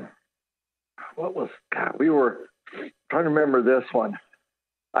 we were trying to remember this one.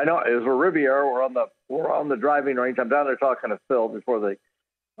 I know it was a Riviera. We're on the driving range. I'm down there talking to Phil before the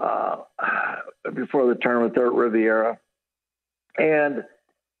tournament there at Riviera. And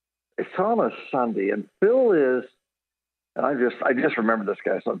it's on a Sunday, and Phil is, and I just remember this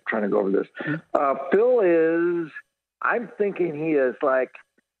guy, so I'm trying to go over this. Phil is, I'm thinking he is like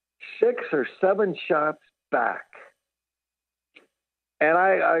 6 or 7 shots back. And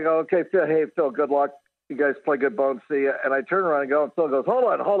I go, okay, Phil, hey, Phil, good luck. You guys play good bone, see ya. And I turn around and go, and Phil goes, hold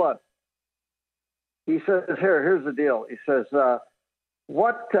on. He says, here's the deal. He says,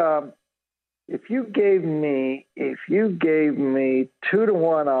 if you gave me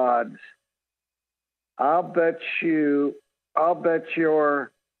 2-to-1 odds, I'll bet your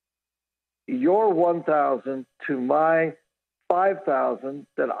 1,000 to my 5,000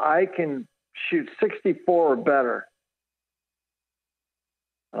 that I can shoot 64 or better.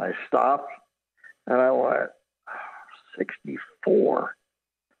 And I stopped and I went, 64.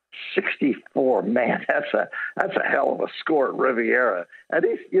 64, man, that's a hell of a score at Riviera. And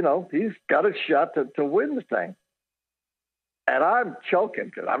he's got a shot to win the thing. And I'm choking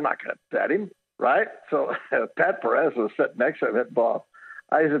because I'm not going to bet him, right? So Pat Perez was sitting next to him at ball.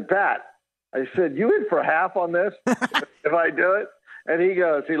 I said, Pat, you in for half on this if I do it? And he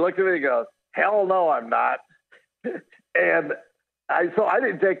looked at me and he goes, hell no, I'm not. And so I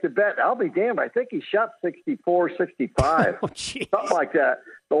didn't take the bet. I'll be damned. I think he shot 64, 65, something like that,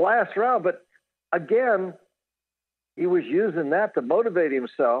 the last round. But again, he was using that to motivate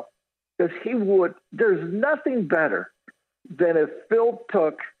himself because there's nothing better than if Phil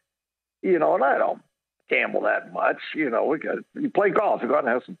took, and I don't gamble that much. You play golf, you go out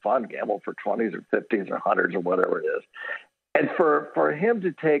and have some fun, gamble for 20s or 50s or 100s or whatever it is. And for him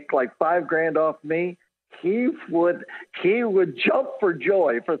to take like $5,000 off me, he would jump for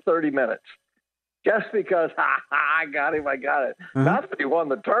joy for 30 minutes just because I got him. Mm-hmm. Not that he won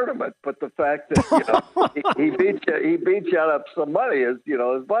the tournament, but the fact that he beat you out of some money as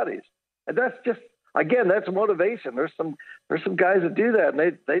his buddies, and that's just that's motivation. There's some guys that do that,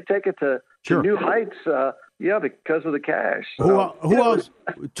 and they take it to new heights. Because of the cash. So, who else?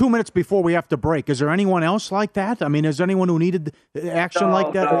 2 minutes before we have to break, is there anyone else like that? I mean, is there anyone who needed action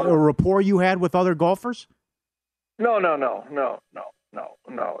like that, a rapport you had with other golfers? No. It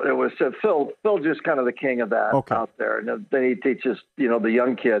was Phil. Phil just kind of the king of that out there, and then he teaches the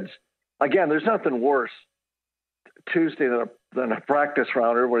young kids. Again, there's nothing worse Tuesday than a practice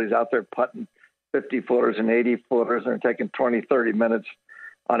round. Everybody's out there putting 50-footers and 80-footers, and they're taking 20, 30 minutes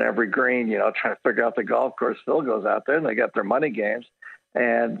on every green, trying to figure out the golf course. Phil goes out there and they got their money games,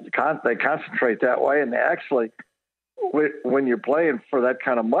 and they concentrate that way. And they actually, when you're playing for that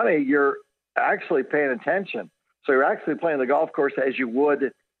kind of money, you're actually paying attention. So you're actually playing the golf course as you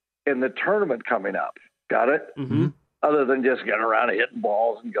would in the tournament coming up. Got it? Mm-hmm. Other than just getting around and hitting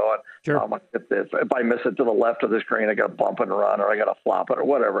balls and going, if I miss it to the left of the screen, I got to bump and run, or I got to flop it, or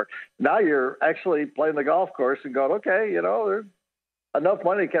whatever. Now you're actually playing the golf course and going, okay, enough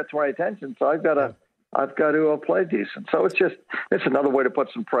money to catch my attention. So I've got to play decent. So it's another way to put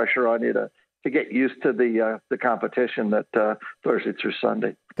some pressure on you to get used to the competition that Thursday through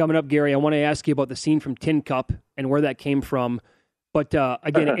Sunday. Coming up, Gary, I want to ask you about the scene from Tin Cup and where that came from. But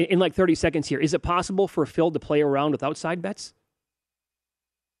again, in like 30 seconds here, is it possible for Phil to play around with outside bets?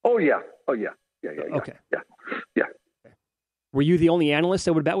 Oh yeah. Yeah. Okay. Yeah. Were you the only analyst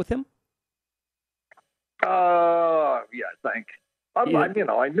that would bet with him? Yeah, I think. I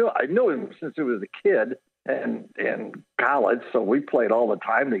knew him since he was a kid and in college, so we played all the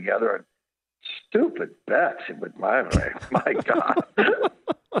time together. And stupid bets, my God.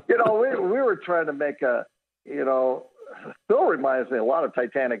 We were trying to make Phil reminds me a lot of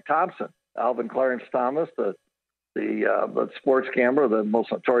Titanic Thompson, Alvin Clarence Thomas, the sports gambler, the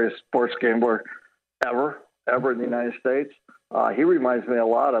most notorious sports gambler ever in the United States. He reminds me a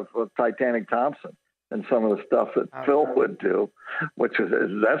lot of Titanic Thompson and some of the stuff that Phil would do,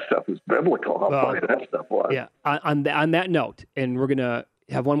 that stuff is biblical. How funny that stuff was. Yeah. On that note, and we're going to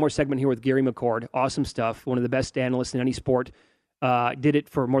have one more segment here with Gary McCord. Awesome stuff. One of the best analysts in any sport. Did it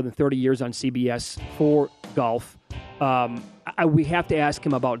for more than 30 years on CBS for golf. We have to ask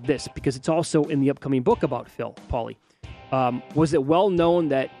him about this because it's also in the upcoming book about Phil, Paulie. Was it well known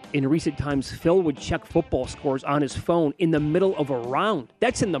that in recent times Phil would check football scores on his phone in the middle of a round?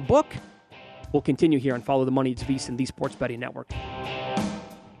 That's in the book. We'll continue here and Follow the Money. It's VSiN, the Sports Betting Network.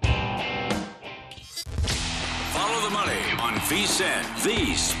 Follow the Money on VSiN,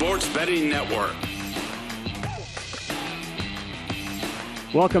 the Sports Betting Network.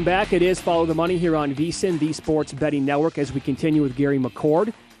 Welcome back. It is Follow the Money here on VSiN, the Sports Betting Network, as we continue with Gary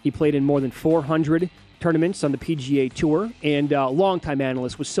McCord. He played in more than 400 tournaments on the PGA Tour, and longtime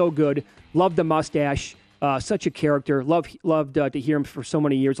analyst, was so good. Loved the mustache. Such a character. Loved to hear him for so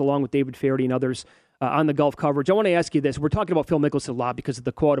many years, along with David Feherty and others on the golf coverage. I want to ask you this. We're talking about Phil Mickelson a lot because of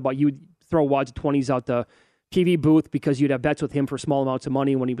the quote about you would throw wads of 20s out the TV booth because you'd have bets with him for small amounts of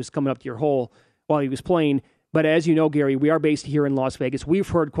money when he was coming up to your hole while he was playing. But as you know, Gary, we are based here in Las Vegas. We've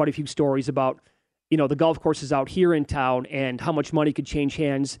heard quite a few stories about, the golf courses out here in town and how much money could change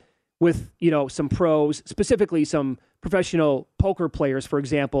hands with, some pros, specifically some professional poker players, for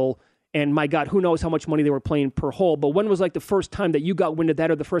example. And my God, who knows how much money they were playing per hole. But when was like the first time that you got wind of that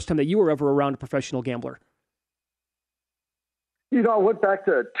or the first time that you were ever around a professional gambler? I went back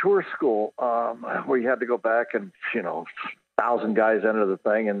to tour school where you had to go back and, 1,000 guys enter the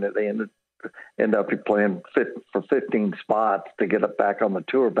thing and they end up playing for 15 spots to get up back on the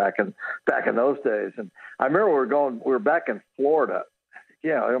tour back in those days. And I remember we were back in Florida.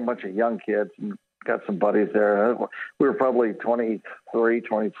 A bunch of young kids and got some buddies there. We were probably 23,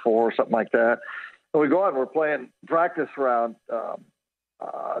 24, something like that. And we go out and we're playing practice round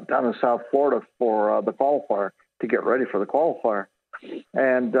down in South Florida for the qualifier to get ready for the qualifier.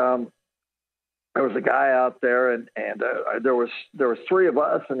 And there was a guy out there, and there was three of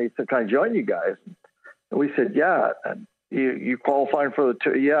us, and he said, "Can I join you guys?" And we said, "Yeah." And you qualifying for the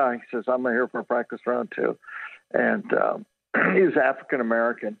two? Yeah. He says, "I'm here for practice round 2." And he was African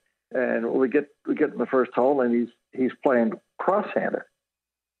American, and we get in the first hole, and he's playing cross-handed.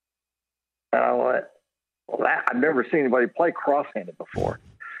 And I went, "Well, I've never seen anybody play cross-handed before."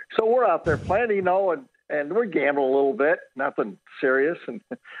 So we're out there playing, and we're gambling a little bit, nothing serious. And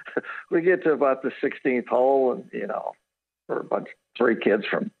we get to about the 16th hole, and, we're three kids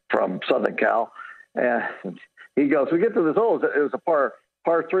from Southern Cal. And he goes, we get to this hole. It was a par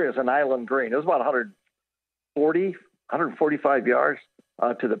 3. It was an island green. It was about 145 yards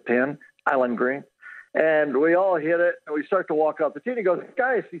to the pin, island green. And we all hit it, and we start to walk off the tee. He goes,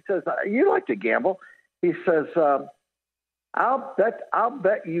 "Guys," he says, "you like to gamble." He says, I'll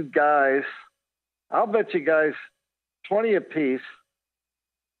bet you guys 20 apiece.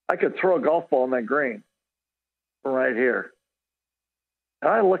 I could throw a golf ball in that green right here."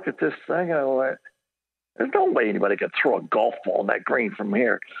 And I looked at this thing and I went, "There's no way anybody could throw a golf ball in that green from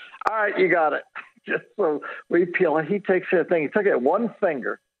here." "All right, you got it." Just so we peel it. He takes that thing. He took it one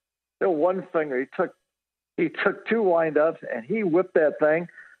finger. He took 2 wind-ups and he whipped that thing,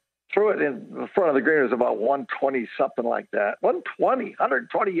 threw it in the front of the green. It was about 120, something like that.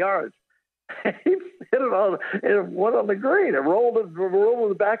 120 yards. He hit it on. It went on the green. It rolled in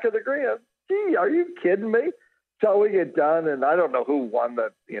the back of the green. Gee, are you kidding me? So we get done, and I don't know who won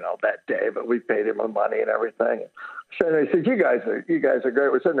that day, but we paid him the money and everything. So he said, "You guys are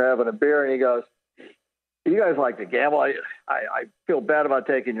great." We're sitting there having a beer, and he goes, "You guys like to gamble. I feel bad about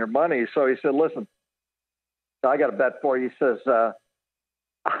taking your money." So he said, "Listen, I got a bet for you." He says,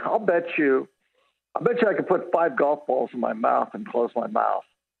 I'll bet you I can put 5 golf balls in my mouth and close my mouth."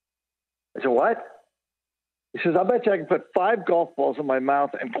 I said, "What?" He says, I bet you I can put 5 golf balls in my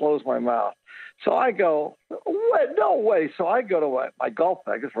mouth and close my mouth. So I go, what? No way. So I go to my golf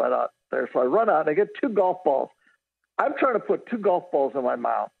bag. It's right out there. So I run out and I get 2 golf balls. I'm trying to put 2 golf balls in my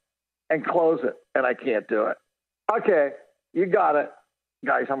mouth and close it, and I can't do it. Okay, you got it.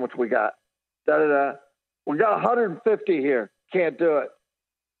 Guys, how much we got? Da-da-da. We got 150 here. Can't do it.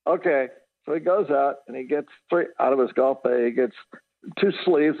 Okay, so he goes out and he gets 3 out of his golf bag. He gets 2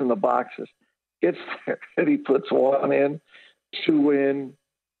 sleeves in the boxes. Gets there and he puts 1 in, 2 in,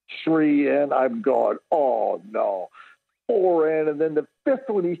 3 in. I'm going, oh no. 4 in, and then the 5th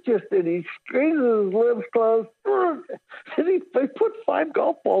one, he squeezes his lips closed. And he put 5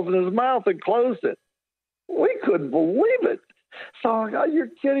 golf balls in his mouth and closed it. We couldn't believe it. So I go, you're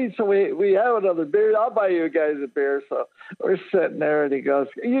kidding. So we have another beer. I'll buy you guys a beer. So we're sitting there, and he goes,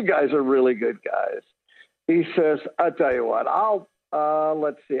 you guys are really good guys. He says, I'll tell you what,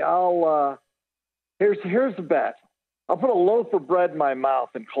 here's the bet. I'll put a loaf of bread in my mouth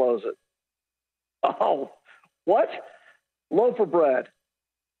and close it. Oh, what? Loaf of bread.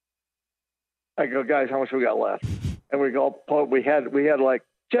 I go, guys, how much we got left? And we go, we had like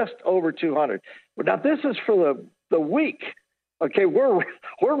just over 200. Now this is for the week. Okay, we're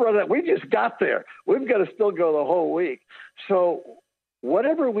running. We just got there. We've got to still go the whole week. So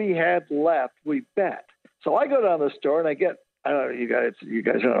whatever we had left, we bet. So I go down to the store and I get, I don't know, you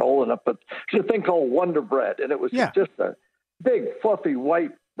guys are not old enough, but there's a thing called Wonder Bread, and it was just a big fluffy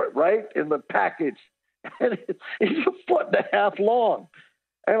white, right, in the package. And it's 1.5 feet long.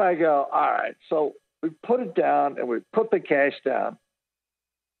 And I go, all right. So we put it down and we put the cash down.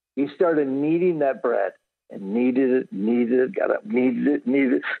 He started kneading that bread and kneaded it, got up, kneaded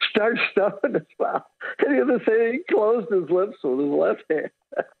it, started stuffing his mouth. And the other thing, he closed his lips with his left hand.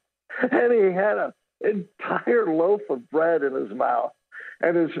 And he had an entire loaf of bread in his mouth.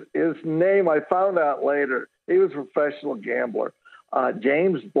 And his name, I found out later, he was a professional gambler.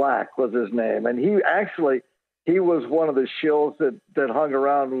 James Black was his name, and he was one of the shills that hung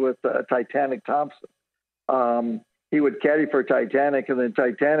around with Titanic Thompson. He would caddy for Titanic, and then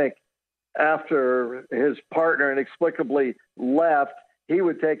Titanic, after his partner inexplicably left, he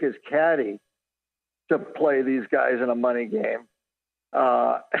would take his caddy to play these guys in a money game.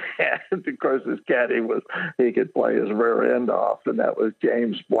 And of course, his caddy he could play his rear end off, and that was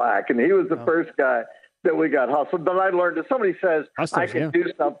James Black, and he was the first guy that we got hustled. But I learned if somebody says, I can do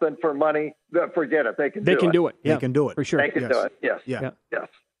something for money, forget it. They can do it. Yeah. They can do it. For sure. They can do it. Yes. Yeah. Yes.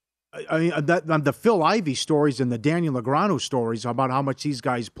 I mean, the Phil Ivey stories and the Daniel Negreanu stories about how much these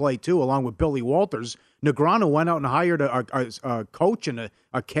guys play, too, along with Billy Walters. Negreanu went out and hired a coach and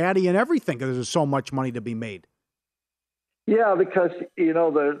a caddy and everything because there's so much money to be made. Yeah, because,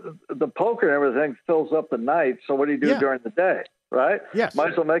 the poker and everything fills up the night. So what do you do during the day, right? Yes.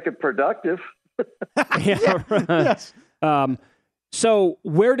 Might as well make it productive. Yeah. Yes. So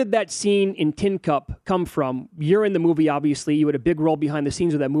where did that scene in Tin Cup come from? You're in the movie, obviously. You had a big role behind the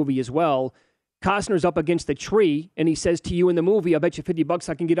scenes of that movie as well. Costner's up against the tree, and he says to you in the movie, I'll bet you $50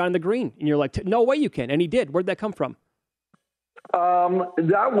 I can get on the green. And you're like, no way you can. And he did. Where'd that come from?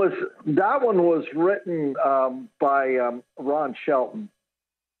 That one was written by Ron Shelton.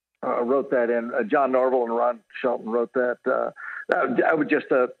 Wrote that in. John Norville and Ron Shelton wrote that.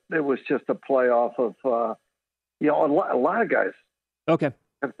 It was just a play off of a lot of guys. Okay.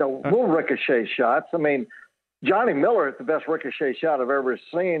 Have the little ricochet shots. I mean, Johnny Miller is the best ricochet shot I've ever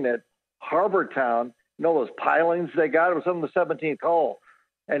seen at Harbortown. You know those pilings they got? It was on the 17th hole,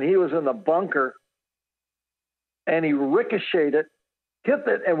 and he was in the bunker, and he ricocheted it, hit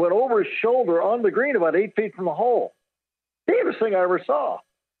it, and went over his shoulder on the green about 8 feet from the hole. Deepest thing I ever saw.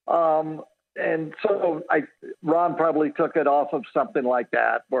 And so Ron probably took it off of something like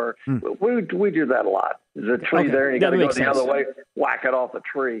that, where we do that a lot. There's a tree there, and you got to go the other way, whack it off a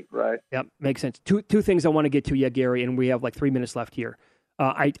tree, right? Yep, makes sense. Two things I want to get to yet, Gary, and we have like 3 minutes left here.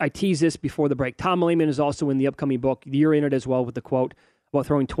 I teased this before the break. Tom Lehman is also in the upcoming book. You're in it as well with the quote about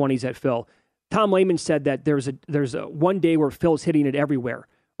throwing 20s at Phil. Tom Lehman said that there's a one day where Phil's hitting it everywhere,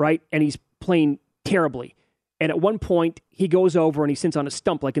 right? And he's playing terribly. And at one point, he goes over and he sits on a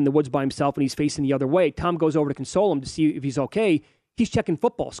stump, like in the woods by himself, and he's facing the other way. Tom goes over to console him to see if he's okay. He's checking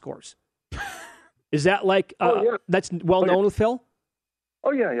football scores. Is that like, that's well known with Phil?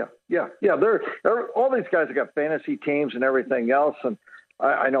 Oh, yeah. They're all these guys have got fantasy teams and everything else. And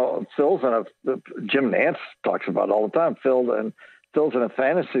I know Phil's Jim Nance talks about it all the time. Phil's in a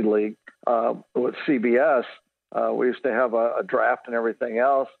fantasy league with CBS. We used to have a draft and everything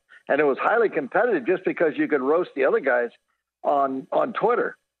else. And it was highly competitive just because you could roast the other guys on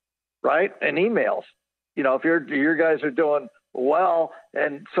Twitter, right? And emails. If your guys are doing well,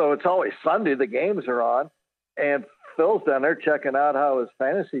 and so it's always Sunday, the games are on. and Phil's down there checking out how his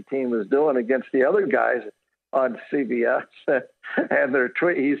fantasy team is doing against the other guys on CBS, and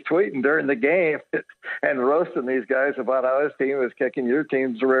he's tweeting during the game and roasting these guys about how his team is kicking your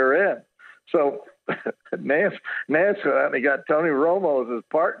team's rear end. So Nance went out and he got Tony Romo as his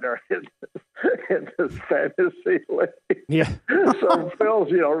partner in this fantasy league. Yeah. So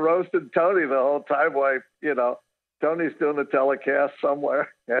Phil's, roasted Tony the whole time while, Tony's doing the telecast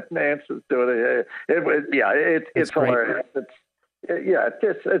somewhere and Nance is doing it. It's hilarious.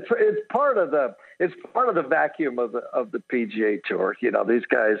 It's part of the vacuum of the PGA Tour. These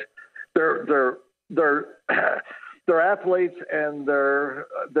guys, they're athletes and they're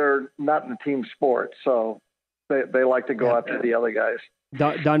not in team sports, so they like to go out to the other guys.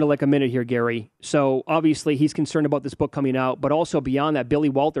 Down to like a minute here, Gary. So obviously he's concerned about this book coming out, but also beyond that, Billy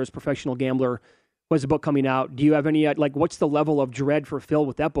Walters, Professional Gambler, was a book coming out. Do you have any what's the level of dread for Phil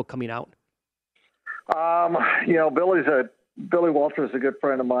with that book coming out? Billy Walters is a good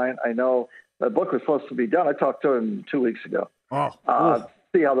friend of mine. I know the book was supposed to be done. I talked to him 2 weeks ago.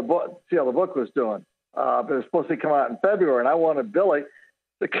 See how the book was doing. But it was supposed to come out in February, and I wanted Billy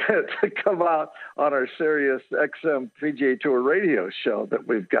to come out on our Sirius XM PGA Tour radio show that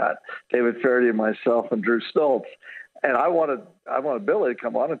we've got, David Feherty and myself and Drew Stoltz. And I wanted Billy to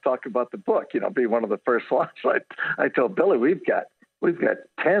come on and talk about the book, be one of the first ones. I told Billy, we've got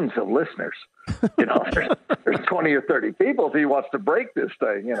tens of listeners. There's 20 or 30 people if he wants to break this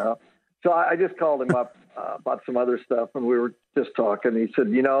thing, So I just called him up about some other stuff, and we were just talking. He said,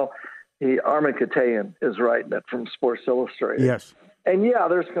 Armin Katayan is writing it from Sports Illustrated. Yes. And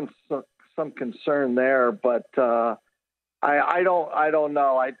there's some concern there, but I don't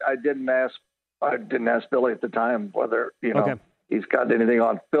know. I didn't ask Billy at the time whether he's got anything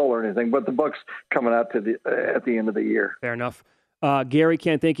on Phil or anything. But the book's coming out at the end of the year. Fair enough. Gary,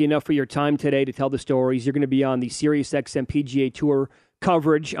 can't thank you enough for your time today to tell the stories. You're going to be on the Sirius XM PGA Tour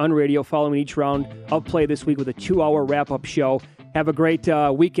coverage on radio following each round of play this week with a 2-hour wrap-up show. Have a great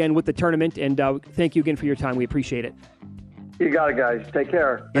weekend with the tournament, and thank you again for your time. We appreciate it. You got it, guys. Take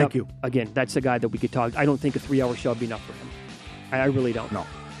care. Thank you. Again, that's a guy that we could talk. I don't think a 3-hour show would be enough for him. I really don't. No.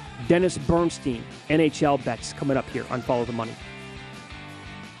 Dennis Bernstein, NHL bets, coming up here on Follow the Money.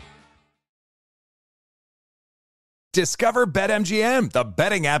 Discover BetMGM, the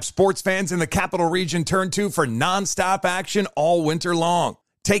betting app sports fans in the capital region turn to for nonstop action all winter long.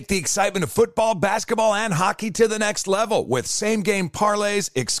 Take the excitement of football, basketball, and hockey to the next level with same-game parlays,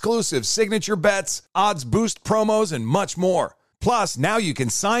 exclusive signature bets, odds boost promos, and much more. Plus, now you can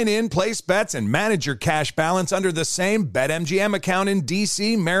sign in, place bets, and manage your cash balance under the same BetMGM account in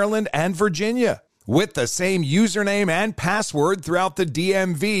D.C., Maryland, and Virginia. With the same username and password throughout the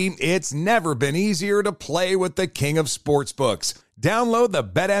DMV, it's never been easier to play with the king of sportsbooks. Download the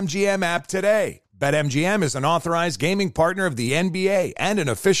BetMGM app today. BetMGM is an authorized gaming partner of the NBA and an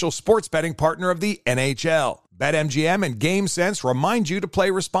official sports betting partner of the NHL. BetMGM and GameSense remind you to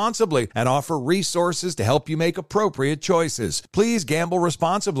play responsibly and offer resources to help you make appropriate choices. Please gamble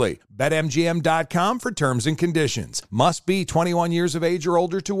responsibly. BetMGM.com for terms and conditions. Must be 21 years of age or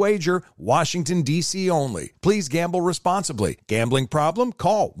older to wager. Washington, D.C. only. Please gamble responsibly. Gambling problem?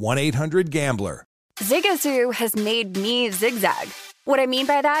 Call 1-800-GAMBLER. Zigazoo has made me zigzag. What I mean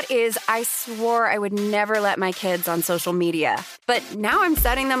by that is I swore I would never let my kids on social media. But now I'm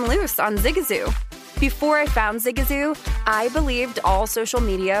setting them loose on Zigazoo. Before I found Zigazoo, I believed all social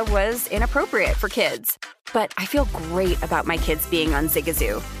media was inappropriate for kids. But I feel great about my kids being on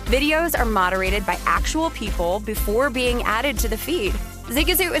Zigazoo. Videos are moderated by actual people before being added to the feed.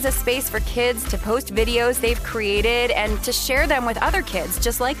 Zigazoo is a space for kids to post videos they've created and to share them with other kids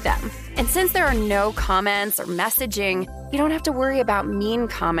just like them. And since there are no comments or messaging, you don't have to worry about mean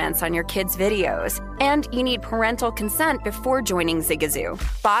comments on your kids' videos. And you need parental consent before joining Zigazoo.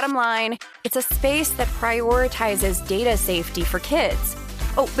 Bottom line, it's a space that prioritizes data safety for kids.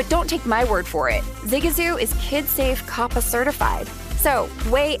 Oh, but don't take my word for it. Zigazoo is kid-safe COPPA certified. So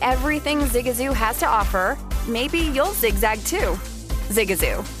weigh everything Zigazoo has to offer. Maybe you'll zigzag too.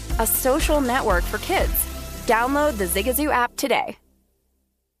 Zigazoo, a social network for kids. Download the Zigazoo app today.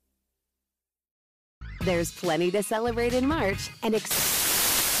 There's plenty to celebrate in March and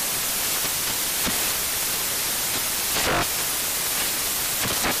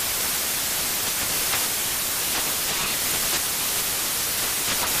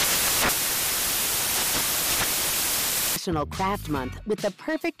National Craft Month with the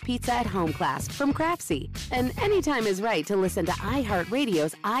perfect pizza at home class from Craftsy. And anytime is right to listen to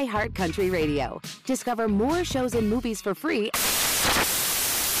iHeartRadio's iHeartCountry Radio. Discover more shows and movies for free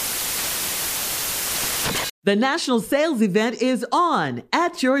The national sales event is on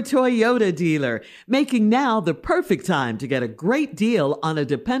at your Toyota dealer, making now the perfect time to get a great deal on a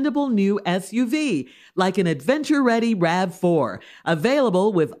dependable new SUV, like an adventure-ready RAV4.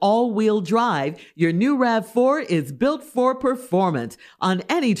 Available with all-wheel drive, your new RAV4 is built for performance on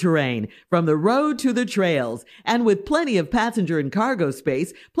any terrain, from the road to the trails, and with plenty of passenger and cargo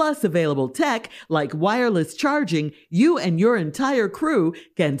space, plus available tech like wireless charging, you and your entire crew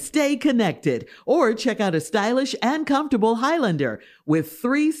can stay connected. Or check out a stylish and comfortable Highlander with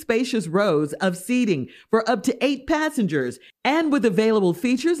 3 spacious rows of seating for up to 8 passengers. And with available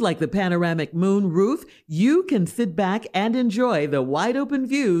features like the panoramic moon roof, you can sit back and enjoy the wide open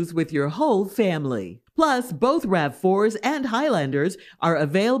views with your whole family. Plus, both RAV4s and Highlanders are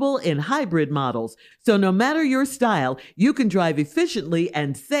available in hybrid models. So no matter your style, you can drive efficiently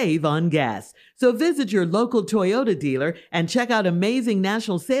and save on gas. So visit your local Toyota dealer and check out amazing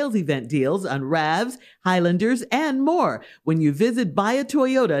national sales event deals on RAVs, Highlanders, and more when you visit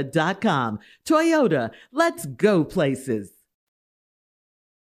buyatoyota.com. Toyota, let's go places.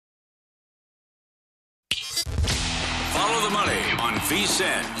 Follow the money on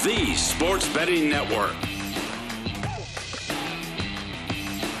VSiN, the Sports Betting Network.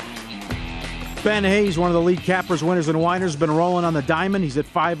 Ben Hayes, one of the lead cappers, winners, and whiners, been rolling on the diamond. He's at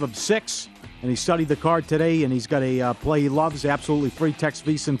 5 of 6, and he studied the card today, and he's got a play he loves, absolutely free. Text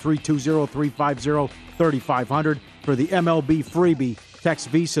VSiN 320-350-3500 for the MLB freebie.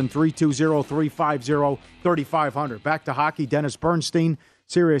 Text VSiN 320-350-3500. Back to hockey. Dennis Bernstein,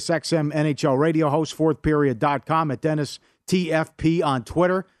 Sirius XM NHL radio host, fourthperiod.com, at Dennis TFP on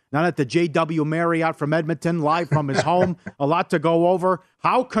Twitter. Not at the JW Marriott from Edmonton, live from his home. A lot to go over.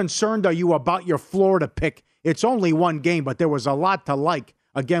 How concerned are you about your Florida pick? It's only one game, but there was a lot to like.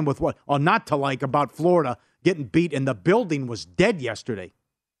 Again, with what, or not to like about Florida getting beat, and the building was dead yesterday.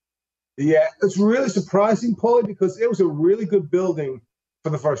 Yeah, it's really surprising, Paulie, because it was a really good building for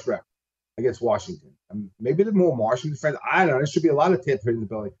the first round against Washington. Maybe the more Washington fans, I don't know. There should be a lot of Tampa in the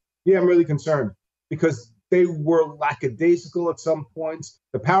building. Yeah, I'm really concerned because they were lackadaisical at some points.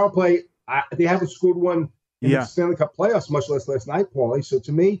 The power play, they haven't scored one in the Stanley Cup playoffs, much less last night, Paulie. So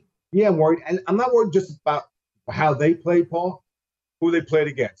to me, yeah, I'm worried. And I'm not worried just about how they played, Paul, who they played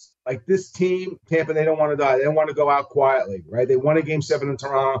against. Like this team, Tampa, they don't want to die. They don't want to go out quietly, right? They won a Game 7 in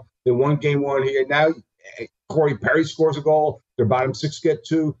Toronto. They won Game 1 here. Now Corey Perry scores a goal. Their bottom 6 get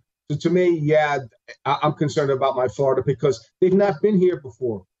 2. So to me, yeah, I'm concerned about my Florida because they've not been here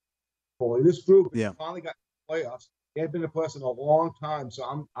before. Paulie, this group finally got to the playoffs. They had been in the playoffs in a long time.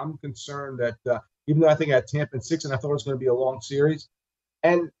 So I'm concerned that even though I think I had Tampa in 6 and I thought it was going to be a long series,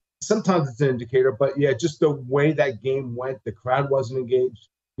 and sometimes it's an indicator, but yeah, just the way that game went, the crowd wasn't engaged.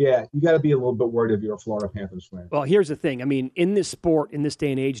 Yeah, you got to be a little bit worried if you're a Florida Panthers fan. Well, here's the thing. I mean, in this sport, in this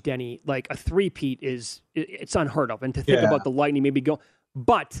day and age, Denny, like a three-peat it's unheard of. And to think about the Lightning maybe go,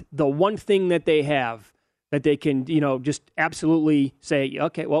 but the one thing that they have that they can, just absolutely say,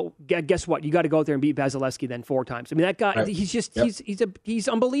 okay, well, guess what? You got to go out there and beat Vasilevsky then 4 times. I mean, that guy, right. he's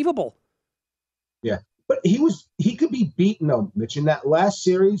unbelievable. Yeah. But he could be beaten, though, Mitch, in that last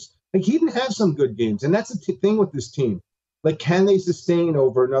series. Like, he didn't have some good games. And that's the thing with this team. Like, can they sustain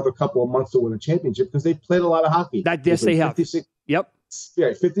over another couple of months to win a championship? Because they played a lot of hockey. Yes, they have. Yep.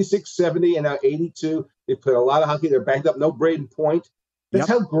 Yeah, 56, 70, and now 82. They played a lot of hockey. They're banged up. No Braden Point. That's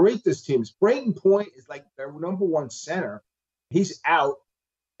how great this team is. Braden Point is like their number one center. He's out,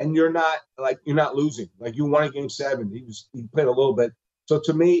 and you're not losing. Like, you won a Game 7. He played a little bit. So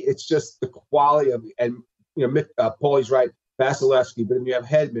to me, it's just the quality of, and Paulie's right, Vasilevsky, but then you have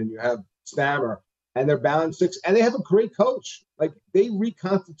Hedman, you have Stammer, and they're bottom 6, and they have a great coach. Like, they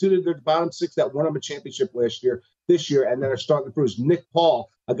reconstituted their bottom 6 that won them a championship this year, and then are starting to produce. Nick Paul,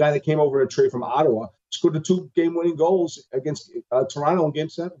 a guy that came over in a trade from Ottawa, scored the 2 game-winning goals against Toronto in Game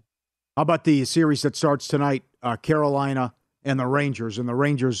 7. How about the series that starts tonight, Carolina and the Rangers? And the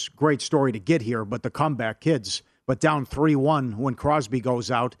Rangers, great story to get here, but the comeback kids, but down 3-1 when Crosby goes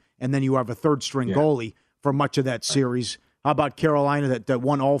out, and then you have a third-string goalie for much of that series. How about Carolina that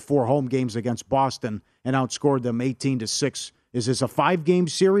won all 4 home games against Boston and outscored them 18-6? Is this a 5-game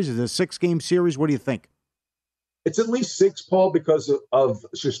series? Is it a 6-game series? What do you think? It's at least 6, Paul, because of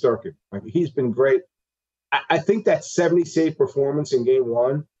Shesterkin. Like, he's been great. I think that 70-save performance in Game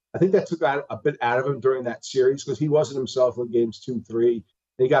 1, I think that took a bit out of him during that series because he wasn't himself in Games 2, 3. And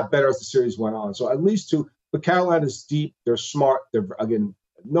he got better as the series went on. So at least 2. But Carolina's deep. They're smart. Again,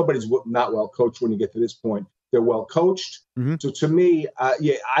 nobody's not well coached when you get to this point. They're well coached. Mm-hmm. So to me,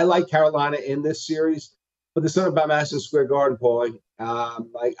 I like Carolina in this series. But there's something about Madison Square Garden, Paulie.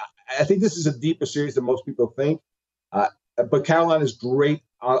 I think this is a deeper series than most people think. But Carolina's great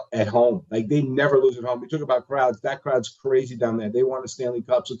at home. Like, they never lose at home. We talk about crowds. That crowd's crazy down there. They won the Stanley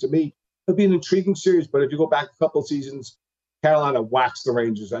Cup. So to me, it'll be an intriguing series. But if you go back a couple of seasons, Carolina waxed the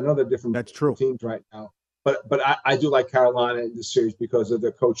Rangers. I know they're different teams right now. But I do like Carolina in this series because of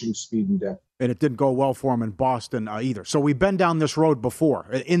their coaching speed and depth. And it didn't go well for them in Boston either. So we've been down this road before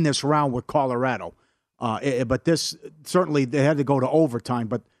in this round with Colorado. But this, certainly they had to go to overtime.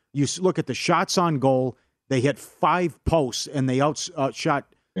 But you look at the shots on goal. They hit 5 posts, and they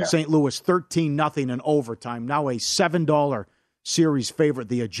outshot St. Louis 13-0 in overtime. Now a $7 series favorite,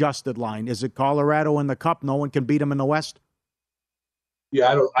 the adjusted line. Is it Colorado in the Cup? No one can beat them in the West?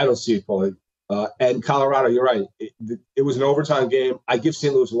 Yeah, I don't see it, Paulie. And Colorado, you're right. It was an overtime game. I give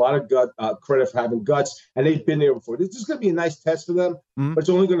St. Louis a lot of credit for having guts, and they've been there before. This is going to be a nice test for them, but it's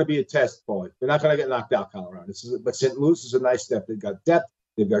only going to be a test, Paulie. They're not going to get knocked out, Colorado. But St. Louis is a nice step. They've got depth.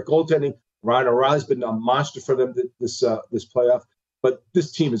 They've got goaltending. Ryan O'Reilly's been a monster for them this playoff. But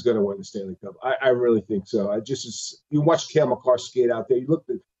this team is going to win the Stanley Cup. I really think so. You watch Cale Makar skate out there. You look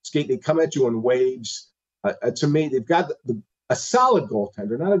at skate. They come at you in waves. To me, they've got a solid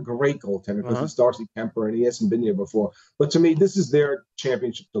goaltender, not a great goaltender because it's Darcy Kemper and he hasn't been here before. But to me, this is their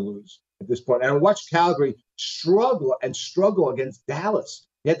championship to lose at this point. And I watched Calgary struggle against Dallas.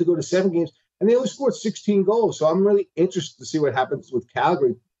 They had to go to 7 games, and they only scored 16 goals. So I'm really interested to see what happens with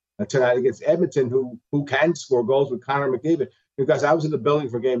Calgary tonight against Edmonton, who can score goals with Connor McDavid. Because I was in the building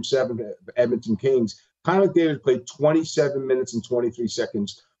for Game 7 of Edmonton Kings. Connor McDavid played 27 minutes and 23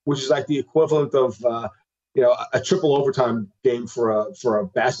 seconds, which is like the equivalent of a triple overtime game for a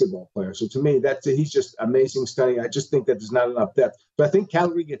basketball player. So to me, he's just amazing, stunning. I just think that there's not enough depth. So I think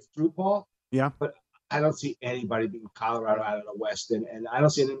Calgary gets through, Paul. Yeah. But I don't see anybody beating Colorado out of the West, and I don't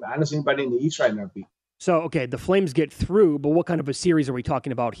see anybody in the East right now beat. So, okay, the Flames get through, but what kind of a series are we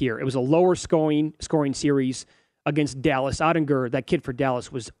talking about here? It was a lower scoring series against Dallas. Ottinger, that kid for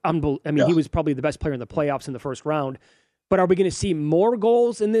Dallas, was unbelievable. I mean, he was probably the best player in the playoffs in the first round. But are we going to see more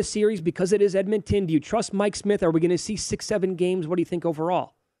goals in this series because it is Edmonton? Do you trust Mike Smith? Are we going to see 6-7 games? What do you think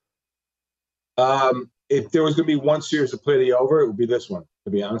overall? If there was going to be one series to play the over, it would be this one,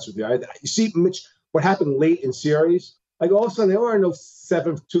 to be honest with you. You see, Mitch, what happened late in series, like all of a sudden there are no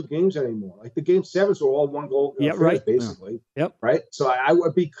 7-2 games anymore. Like the Game 7s were all 1 goal affairs, basically. Yep. Right? So I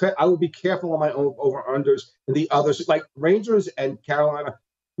would be careful on my own over-unders and the others. Like Rangers and Carolina,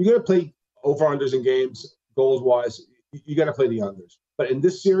 you're going to play over-unders in games, goals-wise. You got to play the unders. But in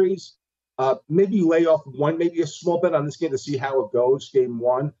this series, maybe you lay off maybe a small bet on this game to see how it goes, Game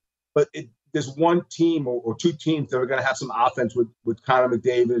 1. But there's one team or 2 teams that are going to have some offense with Connor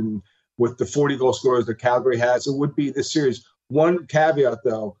McDavid and with the 40-goal scorers that Calgary has. It would be this series. One caveat,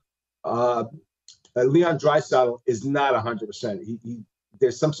 though, Leon Draisaitl is not 100%.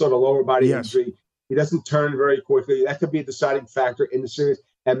 There's some sort of lower body injury. He doesn't turn very quickly. That could be a deciding factor in the series,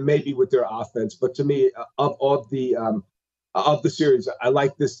 and maybe with their offense. But to me, of the series, I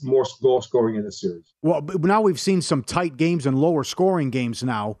like this more goal scoring in the series. Well, now we've seen some tight games and lower scoring games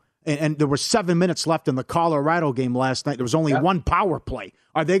now, and there were 7 minutes left in the Colorado game last night. There was only one power play.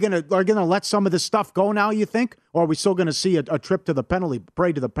 Are they gonna let some of this stuff go now, you think, or are we still going to see a trip to the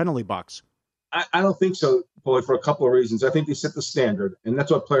penalty box? I don't think so, Paulie, for a couple of reasons. I think they set the standard, and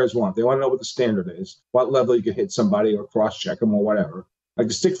that's what players want. They want to know what the standard is, what level you can hit somebody or cross-check them or whatever. Like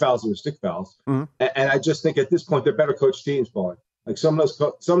the stick fouls are stick fouls. Mm-hmm. And I just think at this point they're better coached teams, Paulie. Like some of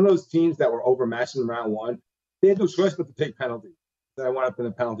those teams that were overmatched in round 1, they had no choice but to take penalties. That I wound up in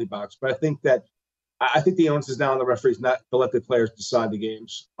the penalty box. But I think the onus is now on the referees not to let the players decide the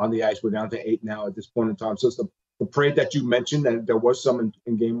games on the ice. We're down to 8 now at this point in time. So it's the parade that you mentioned, and there was some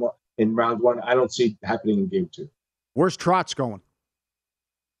in game 1, in round 1. I don't see it happening in game 2. Where's Trotz going?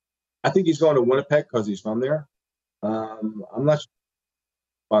 I think he's going to Winnipeg because he's from there. I'm not sure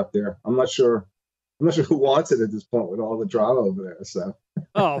about there. I'm not sure who wants it at this point with all the drama over there. So,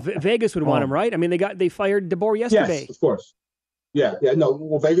 Vegas would want him, right? I mean, they fired DeBoer yesterday. Yes, of course. Yeah. No.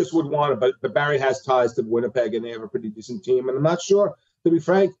 Well, Vegas would want it, but Barry has ties to Winnipeg, and they have a pretty decent team. And I'm not sure, to be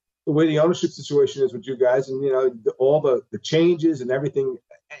frank, the way the ownership situation is with you guys, and all the changes and everything.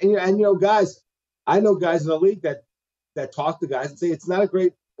 And guys, I know guys in the league that talk to guys and say it's not a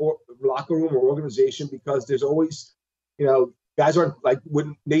great locker room or organization because there's always, guys aren't like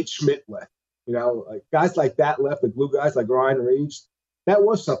when Nate Schmidt left. Like guys like that left, the glue guys like Ryan Reeves. That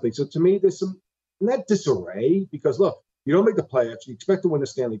was something. So to me, there's some not disarray because look. You don't make the playoffs. You expect to win the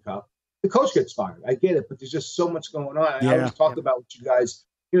Stanley Cup. The coach gets fired. I get it, but there's just so much going on. I always talked about with you guys,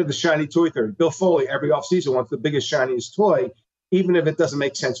 the shiny toy theory. Bill Foley, every offseason, wants the biggest, shiniest toy, even if it doesn't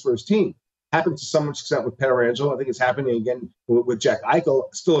make sense for his team. Happened to some extent with Pietrangelo. I think it's happening again with Jack Eichel.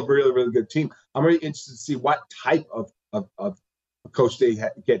 Still a really, really good team. I'm really interested to see what type of coach they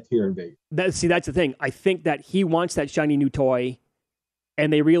get here in Vegas. That's the thing. I think that he wants that shiny new toy,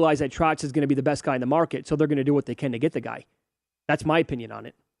 and they realize that Trotz is going to be the best guy in the market, so they're going to do what they can to get the guy. That's my opinion on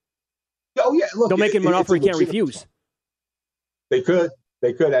it. Oh yeah, look, they'll make him an offer he can't refuse. They could,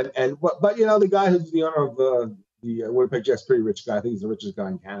 but the guy who's the owner of the Winnipeg Jets, pretty rich guy. I think he's the richest guy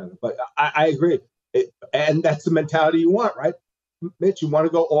in Canada. But I agree, and that's the mentality you want, right, Mitch? You want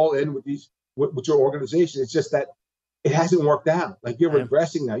to go all in with with your organization. It's just that it hasn't worked out. Like you're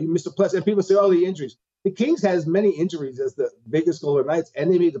regressing now. You missed the playoffs, and people say, "Oh, the injuries." The Kings had as many injuries as the Vegas Golden Knights,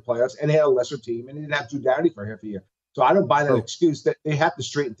 and they made the playoffs, and they had a lesser team, and they didn't have Drew Doughty for half a year. So I don't buy that excuse that they have to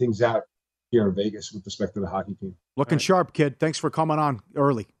straighten things out here in Vegas with respect to the hockey team. Looking sharp, kid. Thanks for coming on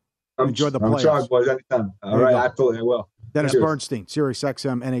early. Enjoy the playoffs. I'm sharp, boys. Anytime. All right, absolutely, I will. Dennis Bernstein,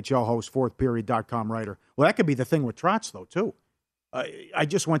 SiriusXM NHL host, fourthperiod.com writer. Well, that could be the thing with Trotz, though, too. I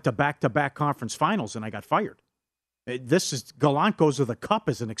just went to back-to-back conference finals, and I got fired. Gallant goes to the Cup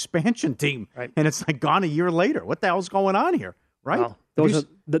as an expansion team, right. And it's like gone a year later. What the hell's going on here, right? Wow. Those are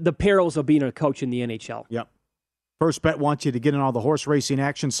the perils of being a coach in the NHL. Yep. First Bet wants you to get in all the horse racing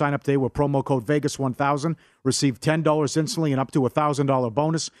action. Sign up today with promo code Vegas1000. Receive $10 instantly and up to $1,000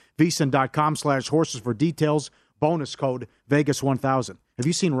 bonus. VSiN.com/horses for details. Bonus code Vegas1000. Have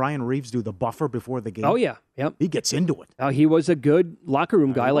you seen Ryan Reeves do the buffer before the game? Oh, yeah. Yep. He gets into it. He was a good locker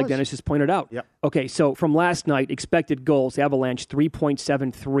room guy, like Dennis just pointed out. Yep. Okay, so from last night, expected goals, Avalanche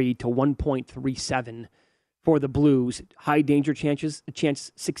 3.73 to 1.37 for the Blues. High danger chance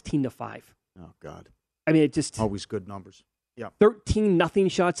 16-5. Oh, God. I mean, it just... Always good numbers. Yeah. 13-0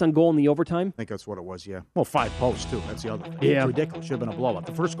 shots on goal in the overtime. I think that's what it was, yeah. Well, 5 posts, too. That's the other thing. Yeah. It's ridiculous. Should have been a blowout.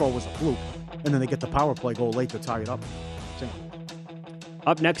 The first goal was a fluke, and then they get the power play goal late to tie it up.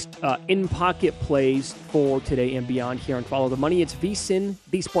 Up next, in-pocket plays for today and beyond here on Follow the Money. It's VSiN,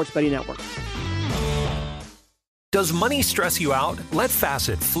 the Sports Betting Network. Does money stress you out? Let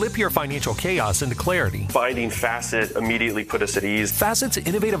Facet flip your financial chaos into clarity. Finding Facet immediately put us at ease. Facet's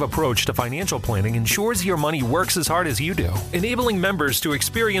innovative approach to financial planning ensures your money works as hard as you do, enabling members to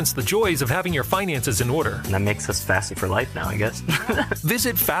experience the joys of having your finances in order. And that makes us Facet for life now, I guess.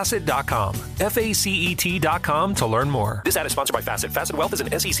 Visit Facet.com, FACET.com to learn more. This ad is sponsored by Facet. Facet Wealth is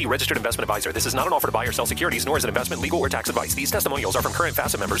an SEC registered investment advisor. This is not an offer to buy or sell securities, nor is it investment, legal, or tax advice. These testimonials are from current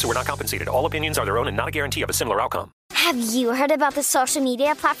Facet members who are not compensated. All opinions are their own and not a guarantee of a similar outcome. Have you heard about the social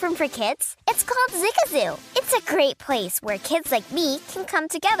media platform for kids? It's called Zigazoo. It's a great place where kids like me can come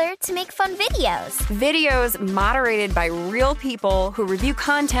together to make fun videos. Videos moderated by real people who review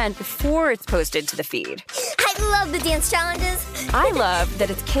content before it's posted to the feed. I love the dance challenges. I love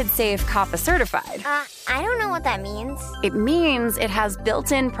that it's Kid Safe COPPA certified. I don't know what that means. It means it has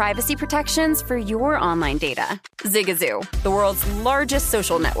built-in privacy protections for your online data. Zigazoo, the world's largest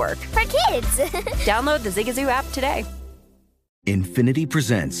social network. For kids. Download the Zigazoo app today. Infiniti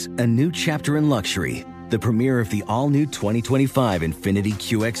presents a new chapter in luxury, the premiere of the all-new 2025 Infiniti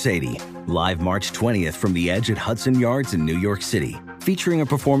QX80, live March 20th from the Edge at Hudson Yards in New York City, featuring a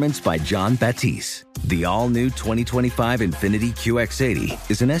performance by John Batiste. The all-new 2025 Infiniti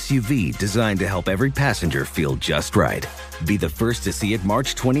QX80 is an SUV designed to help every passenger feel just right. Be the first to see it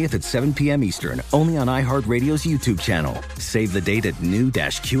March 20th at 7 p.m. Eastern, only on iHeartRadio's YouTube channel. Save the date at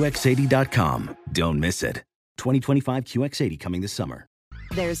new-QX80.com. Don't miss it. 2025 QX80 coming this summer.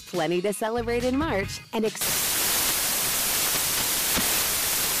 There's plenty to celebrate in March and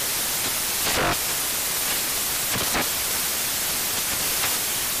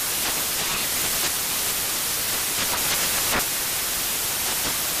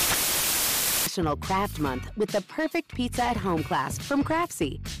National Craft Month with the perfect pizza at home class from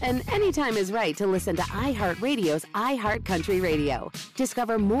Craftsy. And anytime is right to listen to iHeartRadio's iHeart Country Radio.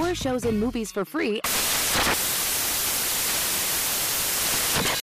 Discover more shows and movies for free